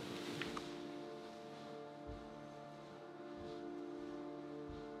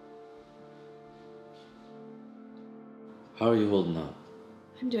 How are you holding up?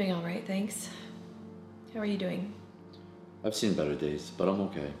 I'm doing all right, thanks. How are you doing? I've seen better days, but I'm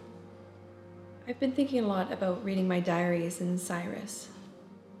okay. I've been thinking a lot about reading my diaries and Cyrus.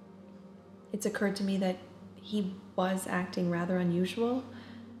 It's occurred to me that he was acting rather unusual.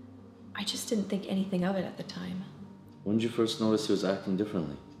 I just didn't think anything of it at the time. When did you first notice he was acting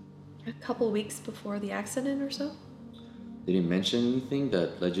differently? A couple weeks before the accident or so. Did he mention anything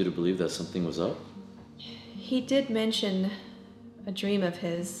that led you to believe that something was up? He did mention a dream of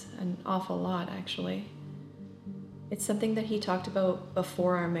his, an awful lot actually. It's something that he talked about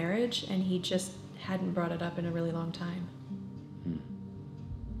before our marriage, and he just hadn't brought it up in a really long time.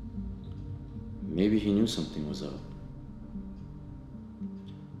 Maybe he knew something was up.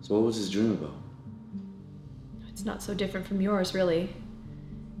 So what was his dream about? It's not so different from yours, really.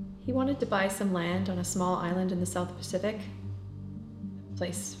 He wanted to buy some land on a small island in the South Pacific. A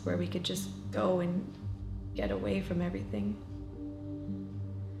place where we could just go and get away from everything.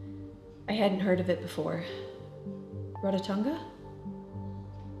 I hadn't heard of it before. Rarotonga?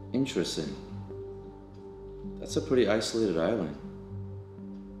 Interesting. That's a pretty isolated island.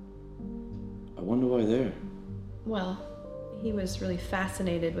 I wonder why there. Well, he was really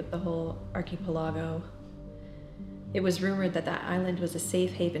fascinated with the whole archipelago. It was rumored that that island was a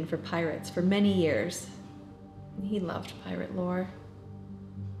safe haven for pirates for many years. He loved pirate lore.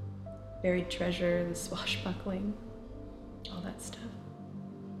 Buried treasure, the swashbuckling, all that stuff.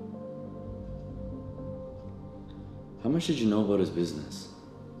 How much did you know about his business?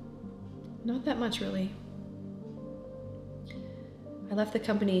 Not that much, really. I left the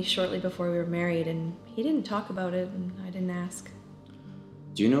company shortly before we were married, and he didn't talk about it, and I didn't ask.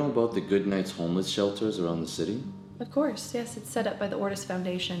 Do you know about the Good Night's homeless shelters around the city? Of course, yes, it's set up by the Ortis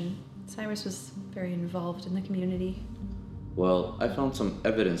Foundation. Cyrus was very involved in the community. Well, I found some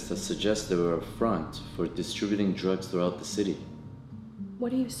evidence that suggests they were a front for distributing drugs throughout the city.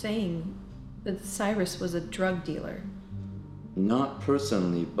 What are you saying? That Cyrus was a drug dealer? Not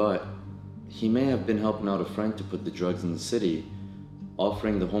personally, but He may have been helping out a friend to put the drugs in the city,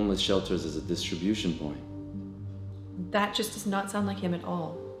 offering the homeless shelters as a distribution point. That just does not sound like him at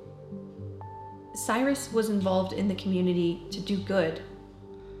all. Cyrus was involved in the community to do good.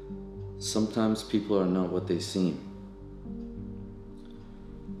 Sometimes people are not what they seem.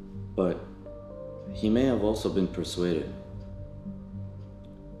 But he may have also been persuaded.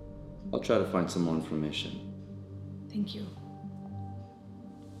 I'll try to find some more information. Thank you.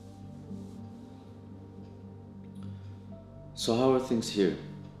 So how are things here?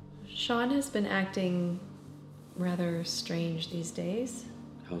 Sean has been acting rather strange these days.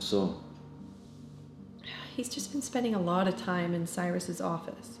 How so? He's just been spending a lot of time in Cyrus's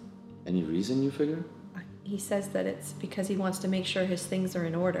office. Any reason, you figure? He says that it's because he wants to make sure his things are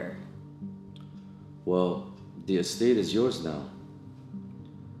in order. Well, the estate is yours now.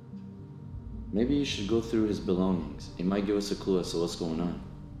 Maybe you should go through his belongings. It might give us a clue as to what's going on.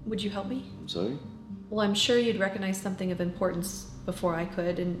 Would you help me? I'm sorry? Well, I'm sure you'd recognize something of importance before I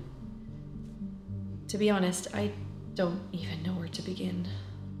could, and to be honest, I don't even know where to begin.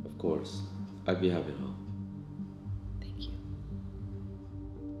 Of course. I'd be happy to help. Thank you.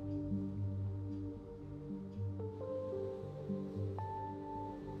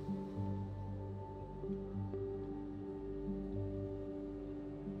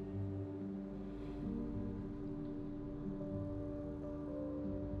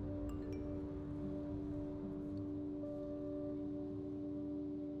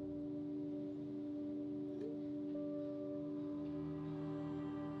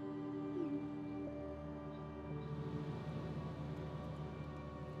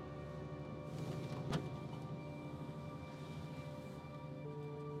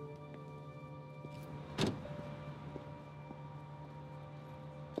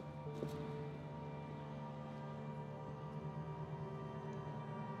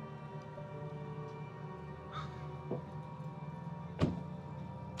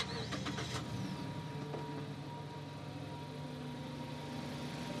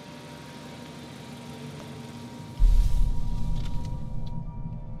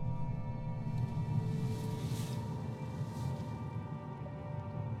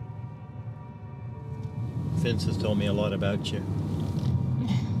 Vince has told me a lot about you.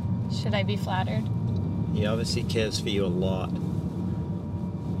 Should I be flattered? He obviously cares for you a lot.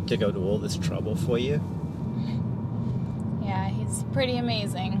 To go to all this trouble for you. Yeah, he's pretty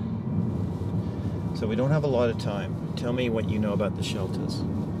amazing. So we don't have a lot of time. Tell me what you know about the shelters.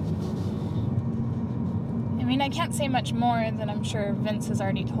 I mean, I can't say much more than I'm sure Vince has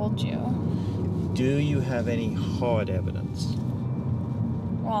already told you. Do you have any hard evidence?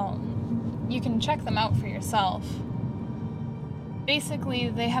 Well, you can check them out for yourself. Basically,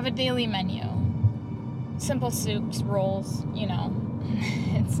 they have a daily menu. Simple soups, rolls, you know.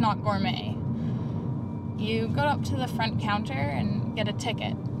 It's not gourmet. You go up to the front counter and get a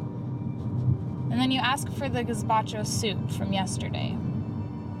ticket. And then you ask for the gazpacho soup from yesterday.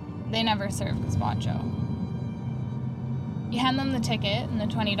 They never serve gazpacho. You hand them the ticket and the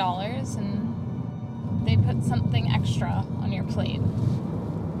 $20, and they put something extra on your plate.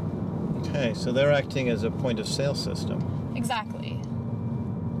 Okay, so they're acting as a point of sale system. Exactly.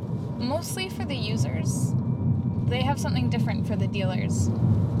 Mostly for the users. They have something different for the dealers.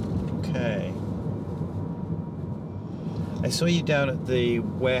 Okay. I saw you down at the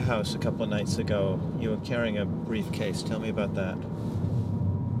warehouse a couple of nights ago. You were carrying a briefcase. Tell me about that.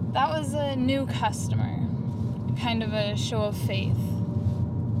 That was a new customer. Kind of a show of faith.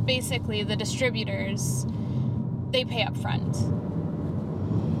 Basically, the distributors, they pay up front.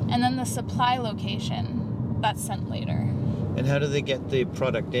 And then the supply location, that's sent later. And how do they get the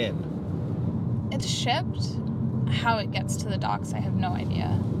product in? It's shipped. How it gets to the docks, I have no idea.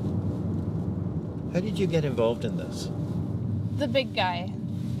 How did you get involved in this? The big guy.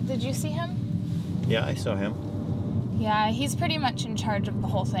 Did you see him? Yeah, I saw him. Yeah, he's pretty much in charge of the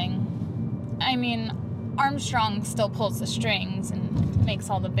whole thing. I mean, Armstrong still pulls the strings and makes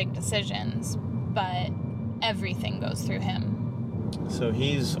all the big decisions, but everything goes through him. So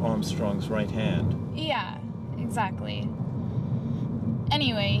he's Armstrong's right hand. Yeah, exactly.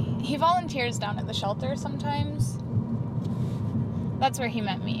 Anyway, he volunteers down at the shelter sometimes. That's where he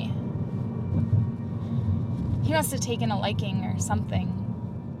met me. He must have taken a liking or something,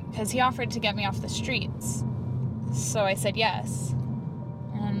 because he offered to get me off the streets. So I said yes.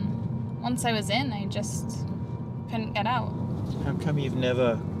 And once I was in, I just couldn't get out. How come you've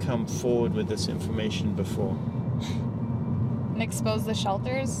never come forward with this information before? And expose the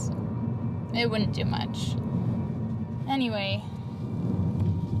shelters? It wouldn't do much. Anyway,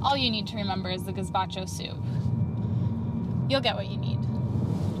 all you need to remember is the gazpacho soup. You'll get what you need.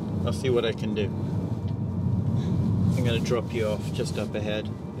 I'll see what I can do. I'm gonna drop you off just up ahead.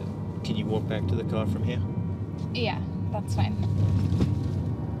 Can you walk back to the car from here? Yeah, that's fine.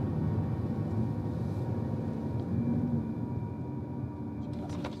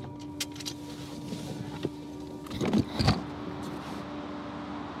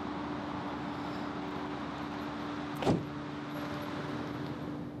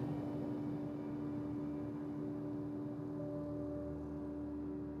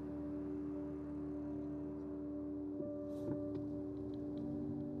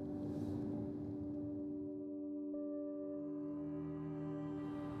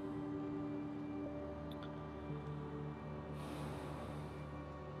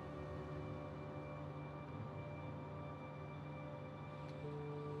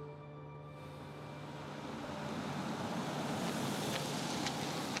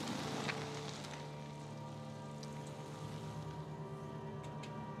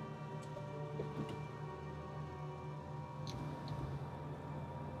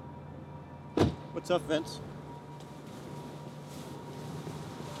 What's up, Vince?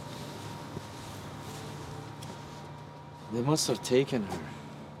 They must have taken her.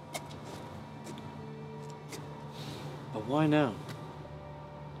 But why now?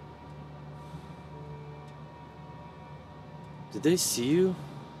 Did they see you?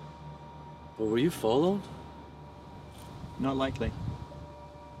 Or were you followed? Not likely.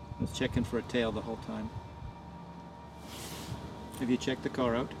 I was checking for a tail the whole time. Have you checked the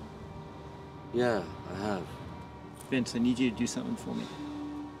car out? Yeah, I have. Vince, I need you to do something for me.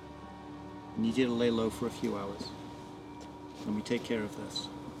 I need you to lay low for a few hours. Let me take care of this.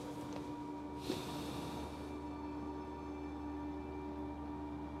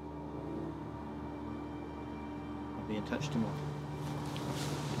 I'll be in touch tomorrow.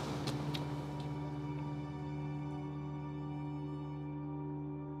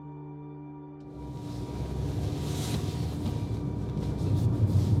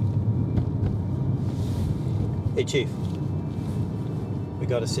 Hey, Chief. We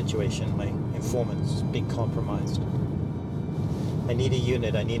got a situation. My informant's being compromised. I need a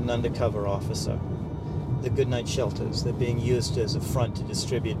unit. I need an undercover officer. The Goodnight Shelters, they're being used as a front to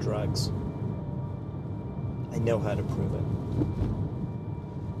distribute drugs. I know how to prove it.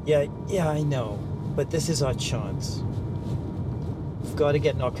 Yeah, I know. But this is our chance. We've got to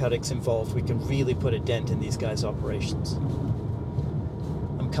get narcotics involved. We can really put a dent in these guys' operations.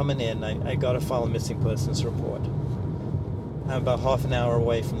 I'm coming in. I got to file a missing persons report. I'm about half an hour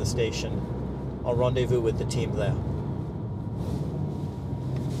away from the station. I'll rendezvous with the team there.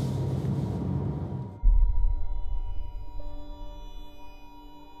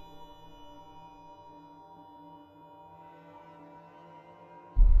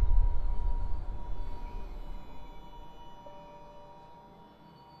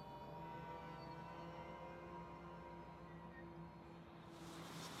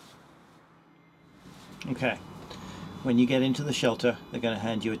 Okay. When you get into the shelter, they're going to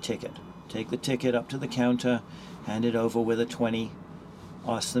hand you a ticket. Take the ticket up to the counter, hand it over with a 20.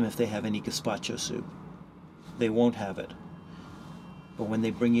 Ask them if they have any gazpacho soup. They won't have it. But when they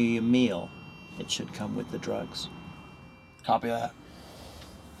bring you your meal, it should come with the drugs. Copy that.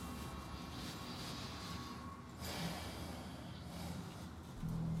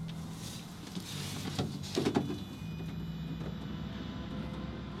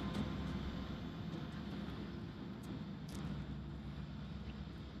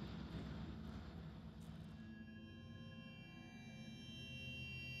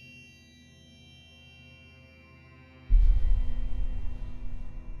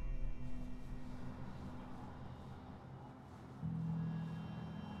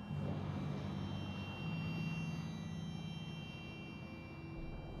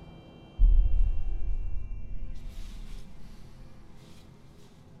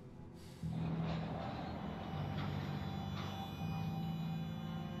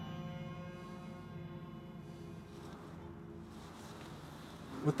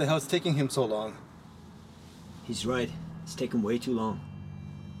 What the hell's taking him so long? He's right. It's taken way too long.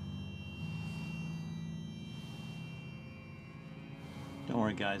 Don't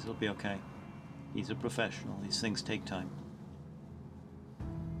worry, guys. It'll be okay. He's a professional. These things take time.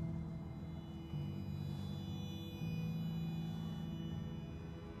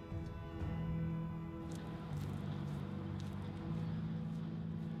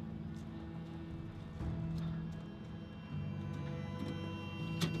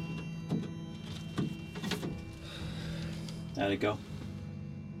 How'd it go?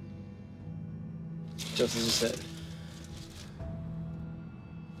 Just as you said.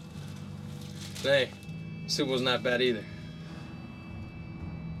 Hey, soup was not bad either.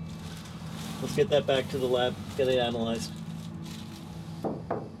 Let's get that back to the lab, get it analyzed.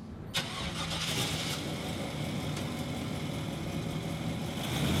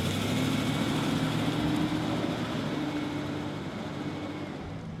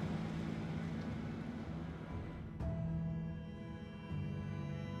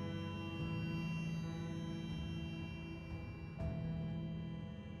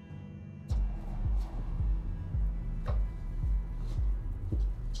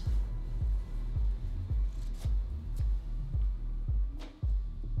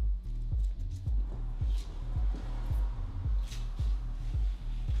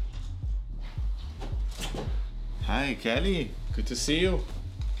 Hi, Kelly. Good to see you.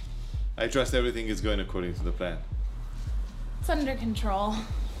 I trust everything is going according to the plan. It's under control.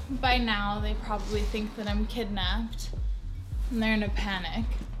 By now, they probably think that I'm kidnapped. And they're in a panic.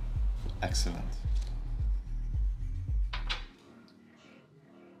 Excellent.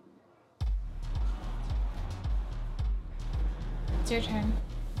 It's your turn.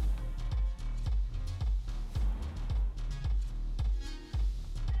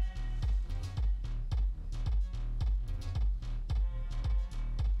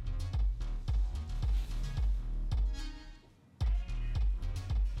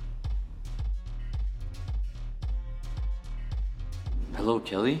 Hello,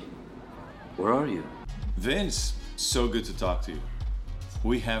 Kelly. Where are you? Vince, so good to talk to you.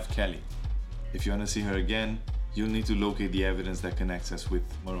 We have Kelly. If you want to see her again, you'll need to locate the evidence that connects us with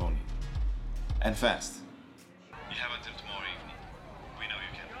Maroney. And fast. You have until tomorrow evening. We know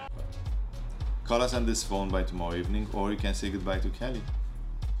you can. Call us on this phone by tomorrow evening, or you can say goodbye to Kelly.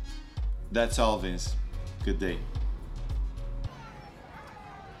 That's all, Vince. Good day.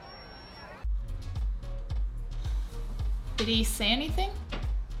 Did he say anything?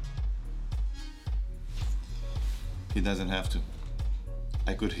 He doesn't have to.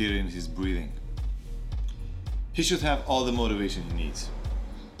 I could hear in his breathing. He should have all the motivation he needs.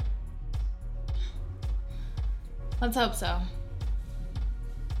 Let's hope so.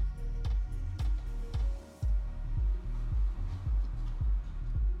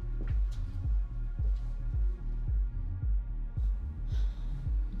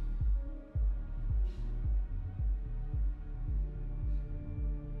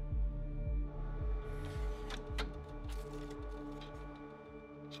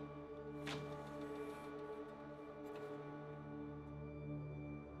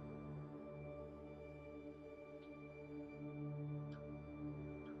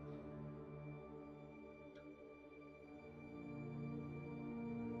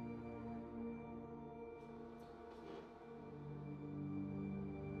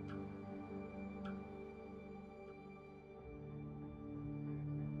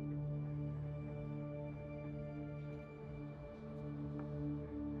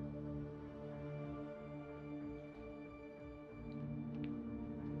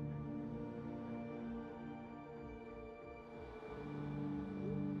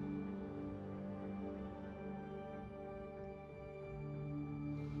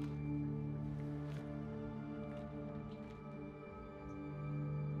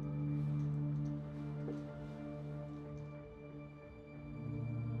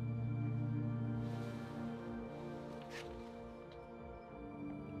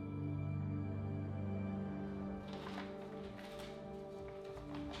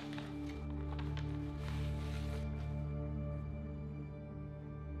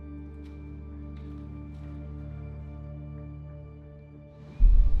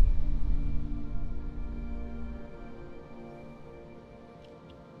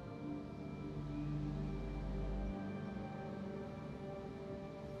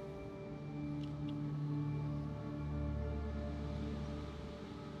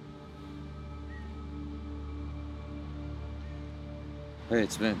 Hey,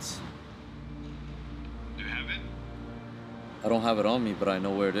 it's Vince. Do you have it? I don't have it on me, but I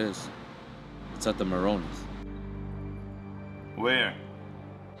know where it is. It's at the Maroney's. Where?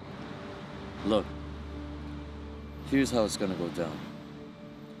 Look, here's how it's gonna go down.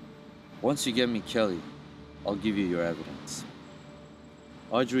 Once you get me Kelly, I'll give you your evidence.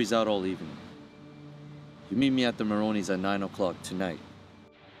 Audrey's out all evening. You meet me at the Maroney's at 9 o'clock tonight.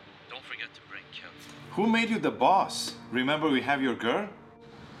 Don't forget to bring Kelly. Who made you the boss? Remember we have your girl?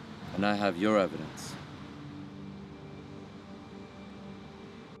 And I have your evidence.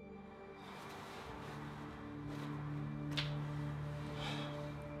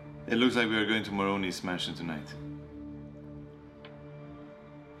 It looks like we are going to Maroney's mansion tonight.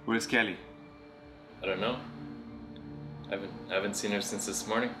 Where's Kelly? I don't know. I haven't seen her since this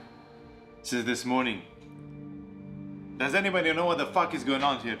morning. Since this morning. Does anybody know what the fuck is going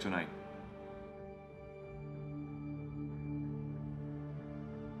on here tonight?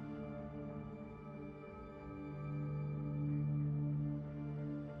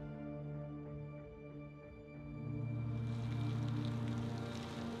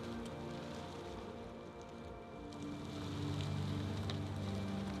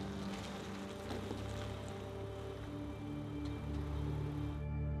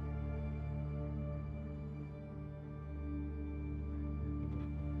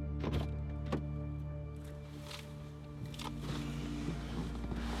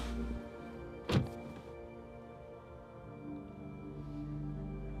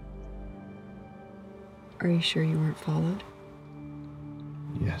 Are you sure you weren't followed?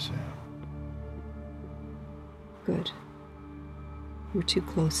 Yes, I am. Good. We're too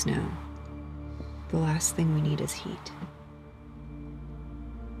close now. The last thing we need is heat.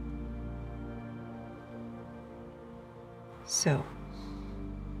 So,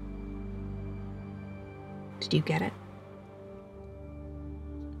 did you get it?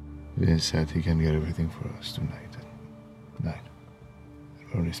 Vince said he can get everything for us tonight at 9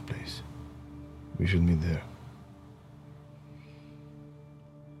 at Ronnie's place. We should meet there.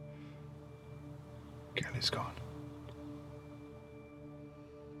 Kelly's gone.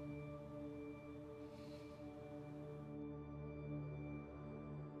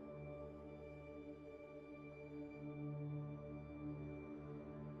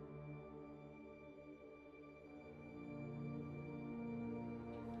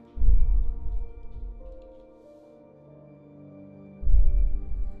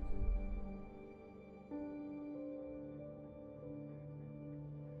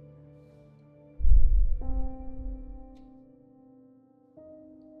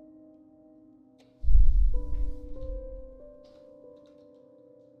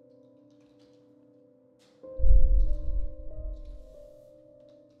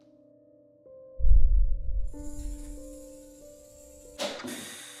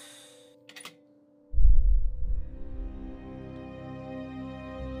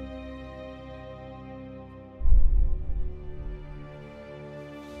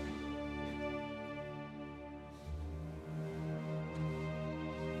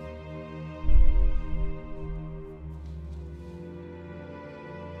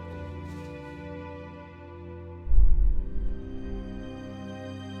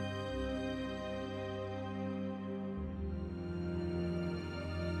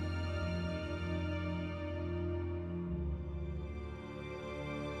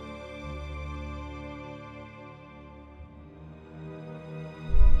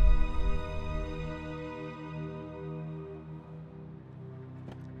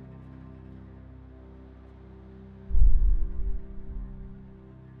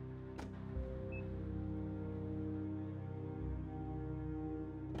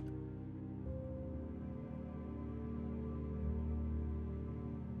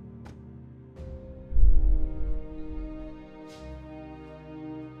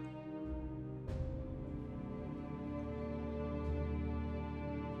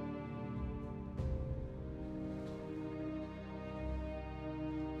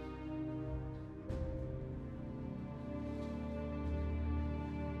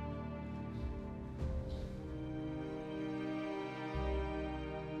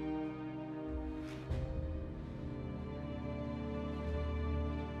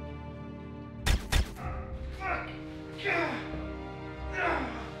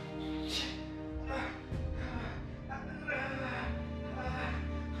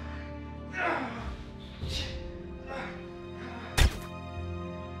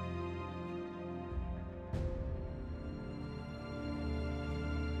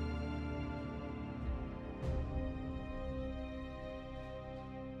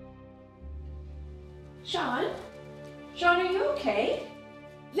 Sean? Sean, are you okay?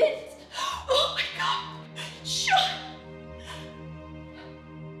 Vince! Oh my God! Sean!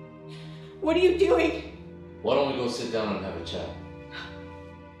 What are you doing? Why don't we go sit down and have a chat?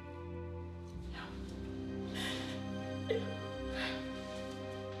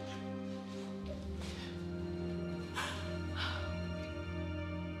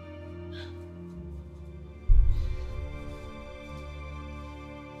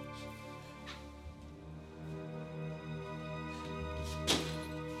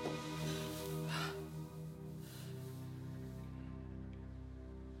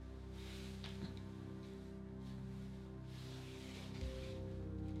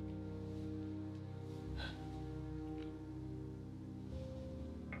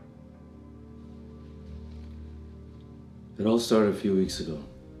 It all started a few weeks ago,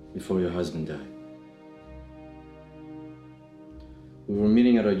 before your husband died. We were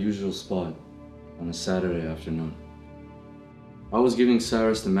meeting at our usual spot on a Saturday afternoon. I was giving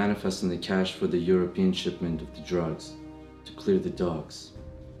Cyrus the manifest and the cash for the European shipment of the drugs to clear the dogs.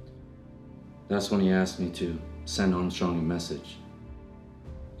 That's when he asked me to send Armstrong a message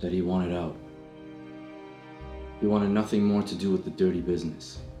that he wanted out. He wanted nothing more to do with the dirty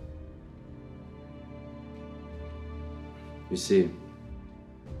business. You see,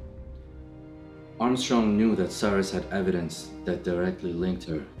 Armstrong knew that Cyrus had evidence that directly linked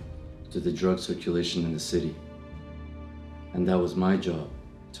her to the drug circulation in the city. And that was my job,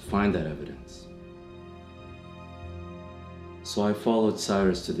 to find that evidence. So I followed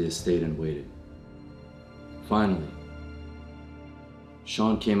Cyrus to the estate and waited. Finally,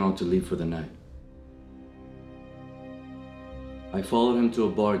 Sean came out to leave for the night. I followed him to a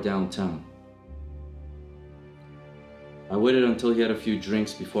bar downtown. I waited until he had a few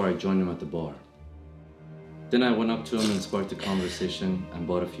drinks before I joined him at the bar. Then I went up to him and sparked a conversation and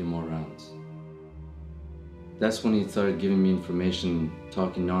bought a few more rounds. That's when he started giving me information,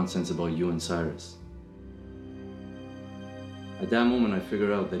 talking nonsense about you and Cyrus. At that moment, I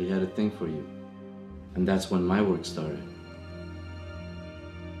figured out that he had a thing for you, and that's when my work started.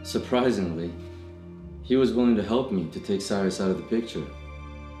 Surprisingly, he was willing to help me to take Cyrus out of the picture.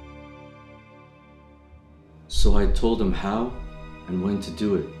 So I told him how and when to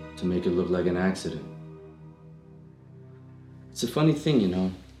do it to make it look like an accident. It's a funny thing, you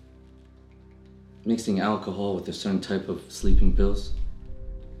know, mixing alcohol with a certain type of sleeping pills.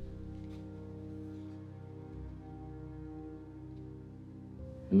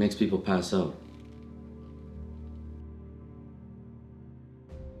 It makes people pass out.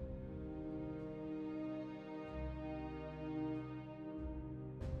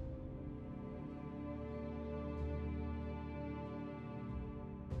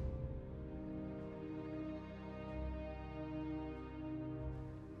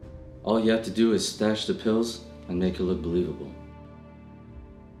 All you have to do is stash the pills and make it look believable.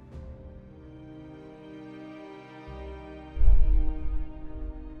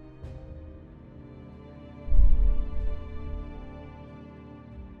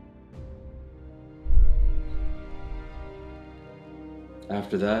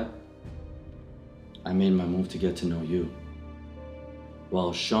 After that, I made my move to get to know you,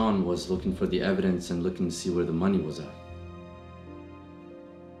 while Sean was looking for the evidence and looking to see where the money was at.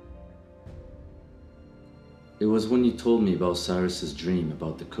 It was when you told me about Cyrus's dream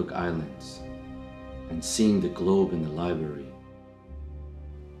about the Cook Islands and seeing the globe in the library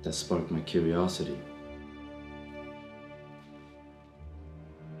that sparked my curiosity.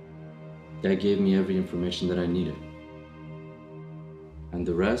 That gave me every information that I needed. And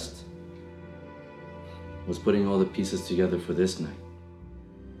the rest was putting all the pieces together for this night.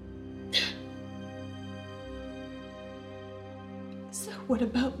 So what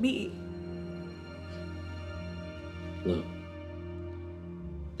about me? Look,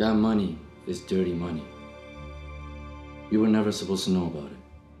 that money is dirty money. You were never supposed to know about it.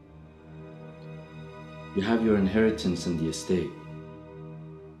 You have your inheritance in the estate.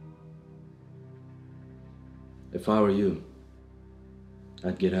 If I were you,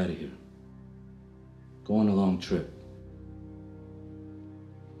 I'd get out of here. Go on a long trip.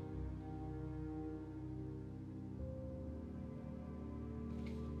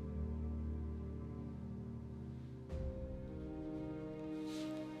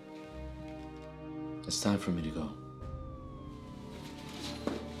 It's time for me to go.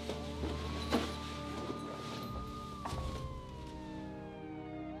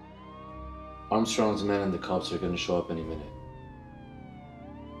 Armstrong's men and the cops are gonna show up any minute.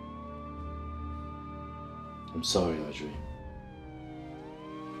 I'm sorry, Audrey.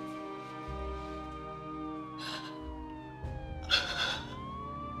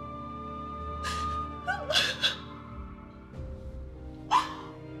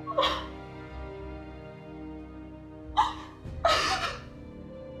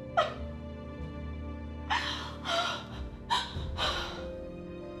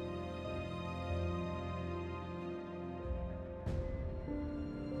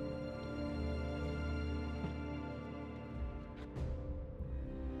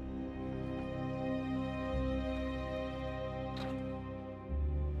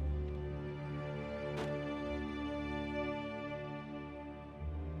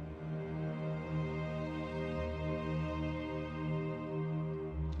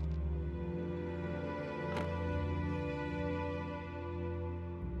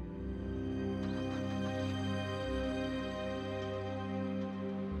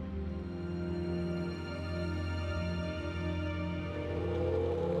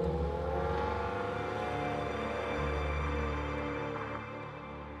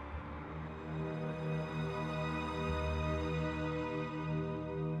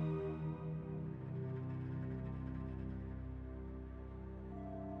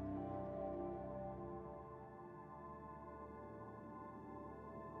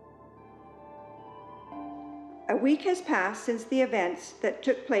 A week has passed since the events that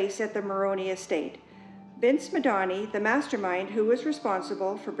took place at the Moroni estate. Vince Madani, the mastermind who was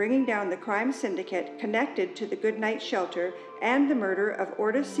responsible for bringing down the crime syndicate connected to the Goodnight Shelter and the murder of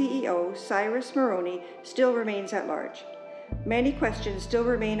Orta's CEO, Cyrus Maroney, still remains at large. Many questions still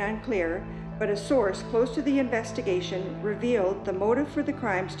remain unclear, but a source close to the investigation revealed the motive for the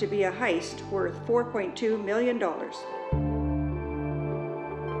crimes to be a heist worth $4.2 million.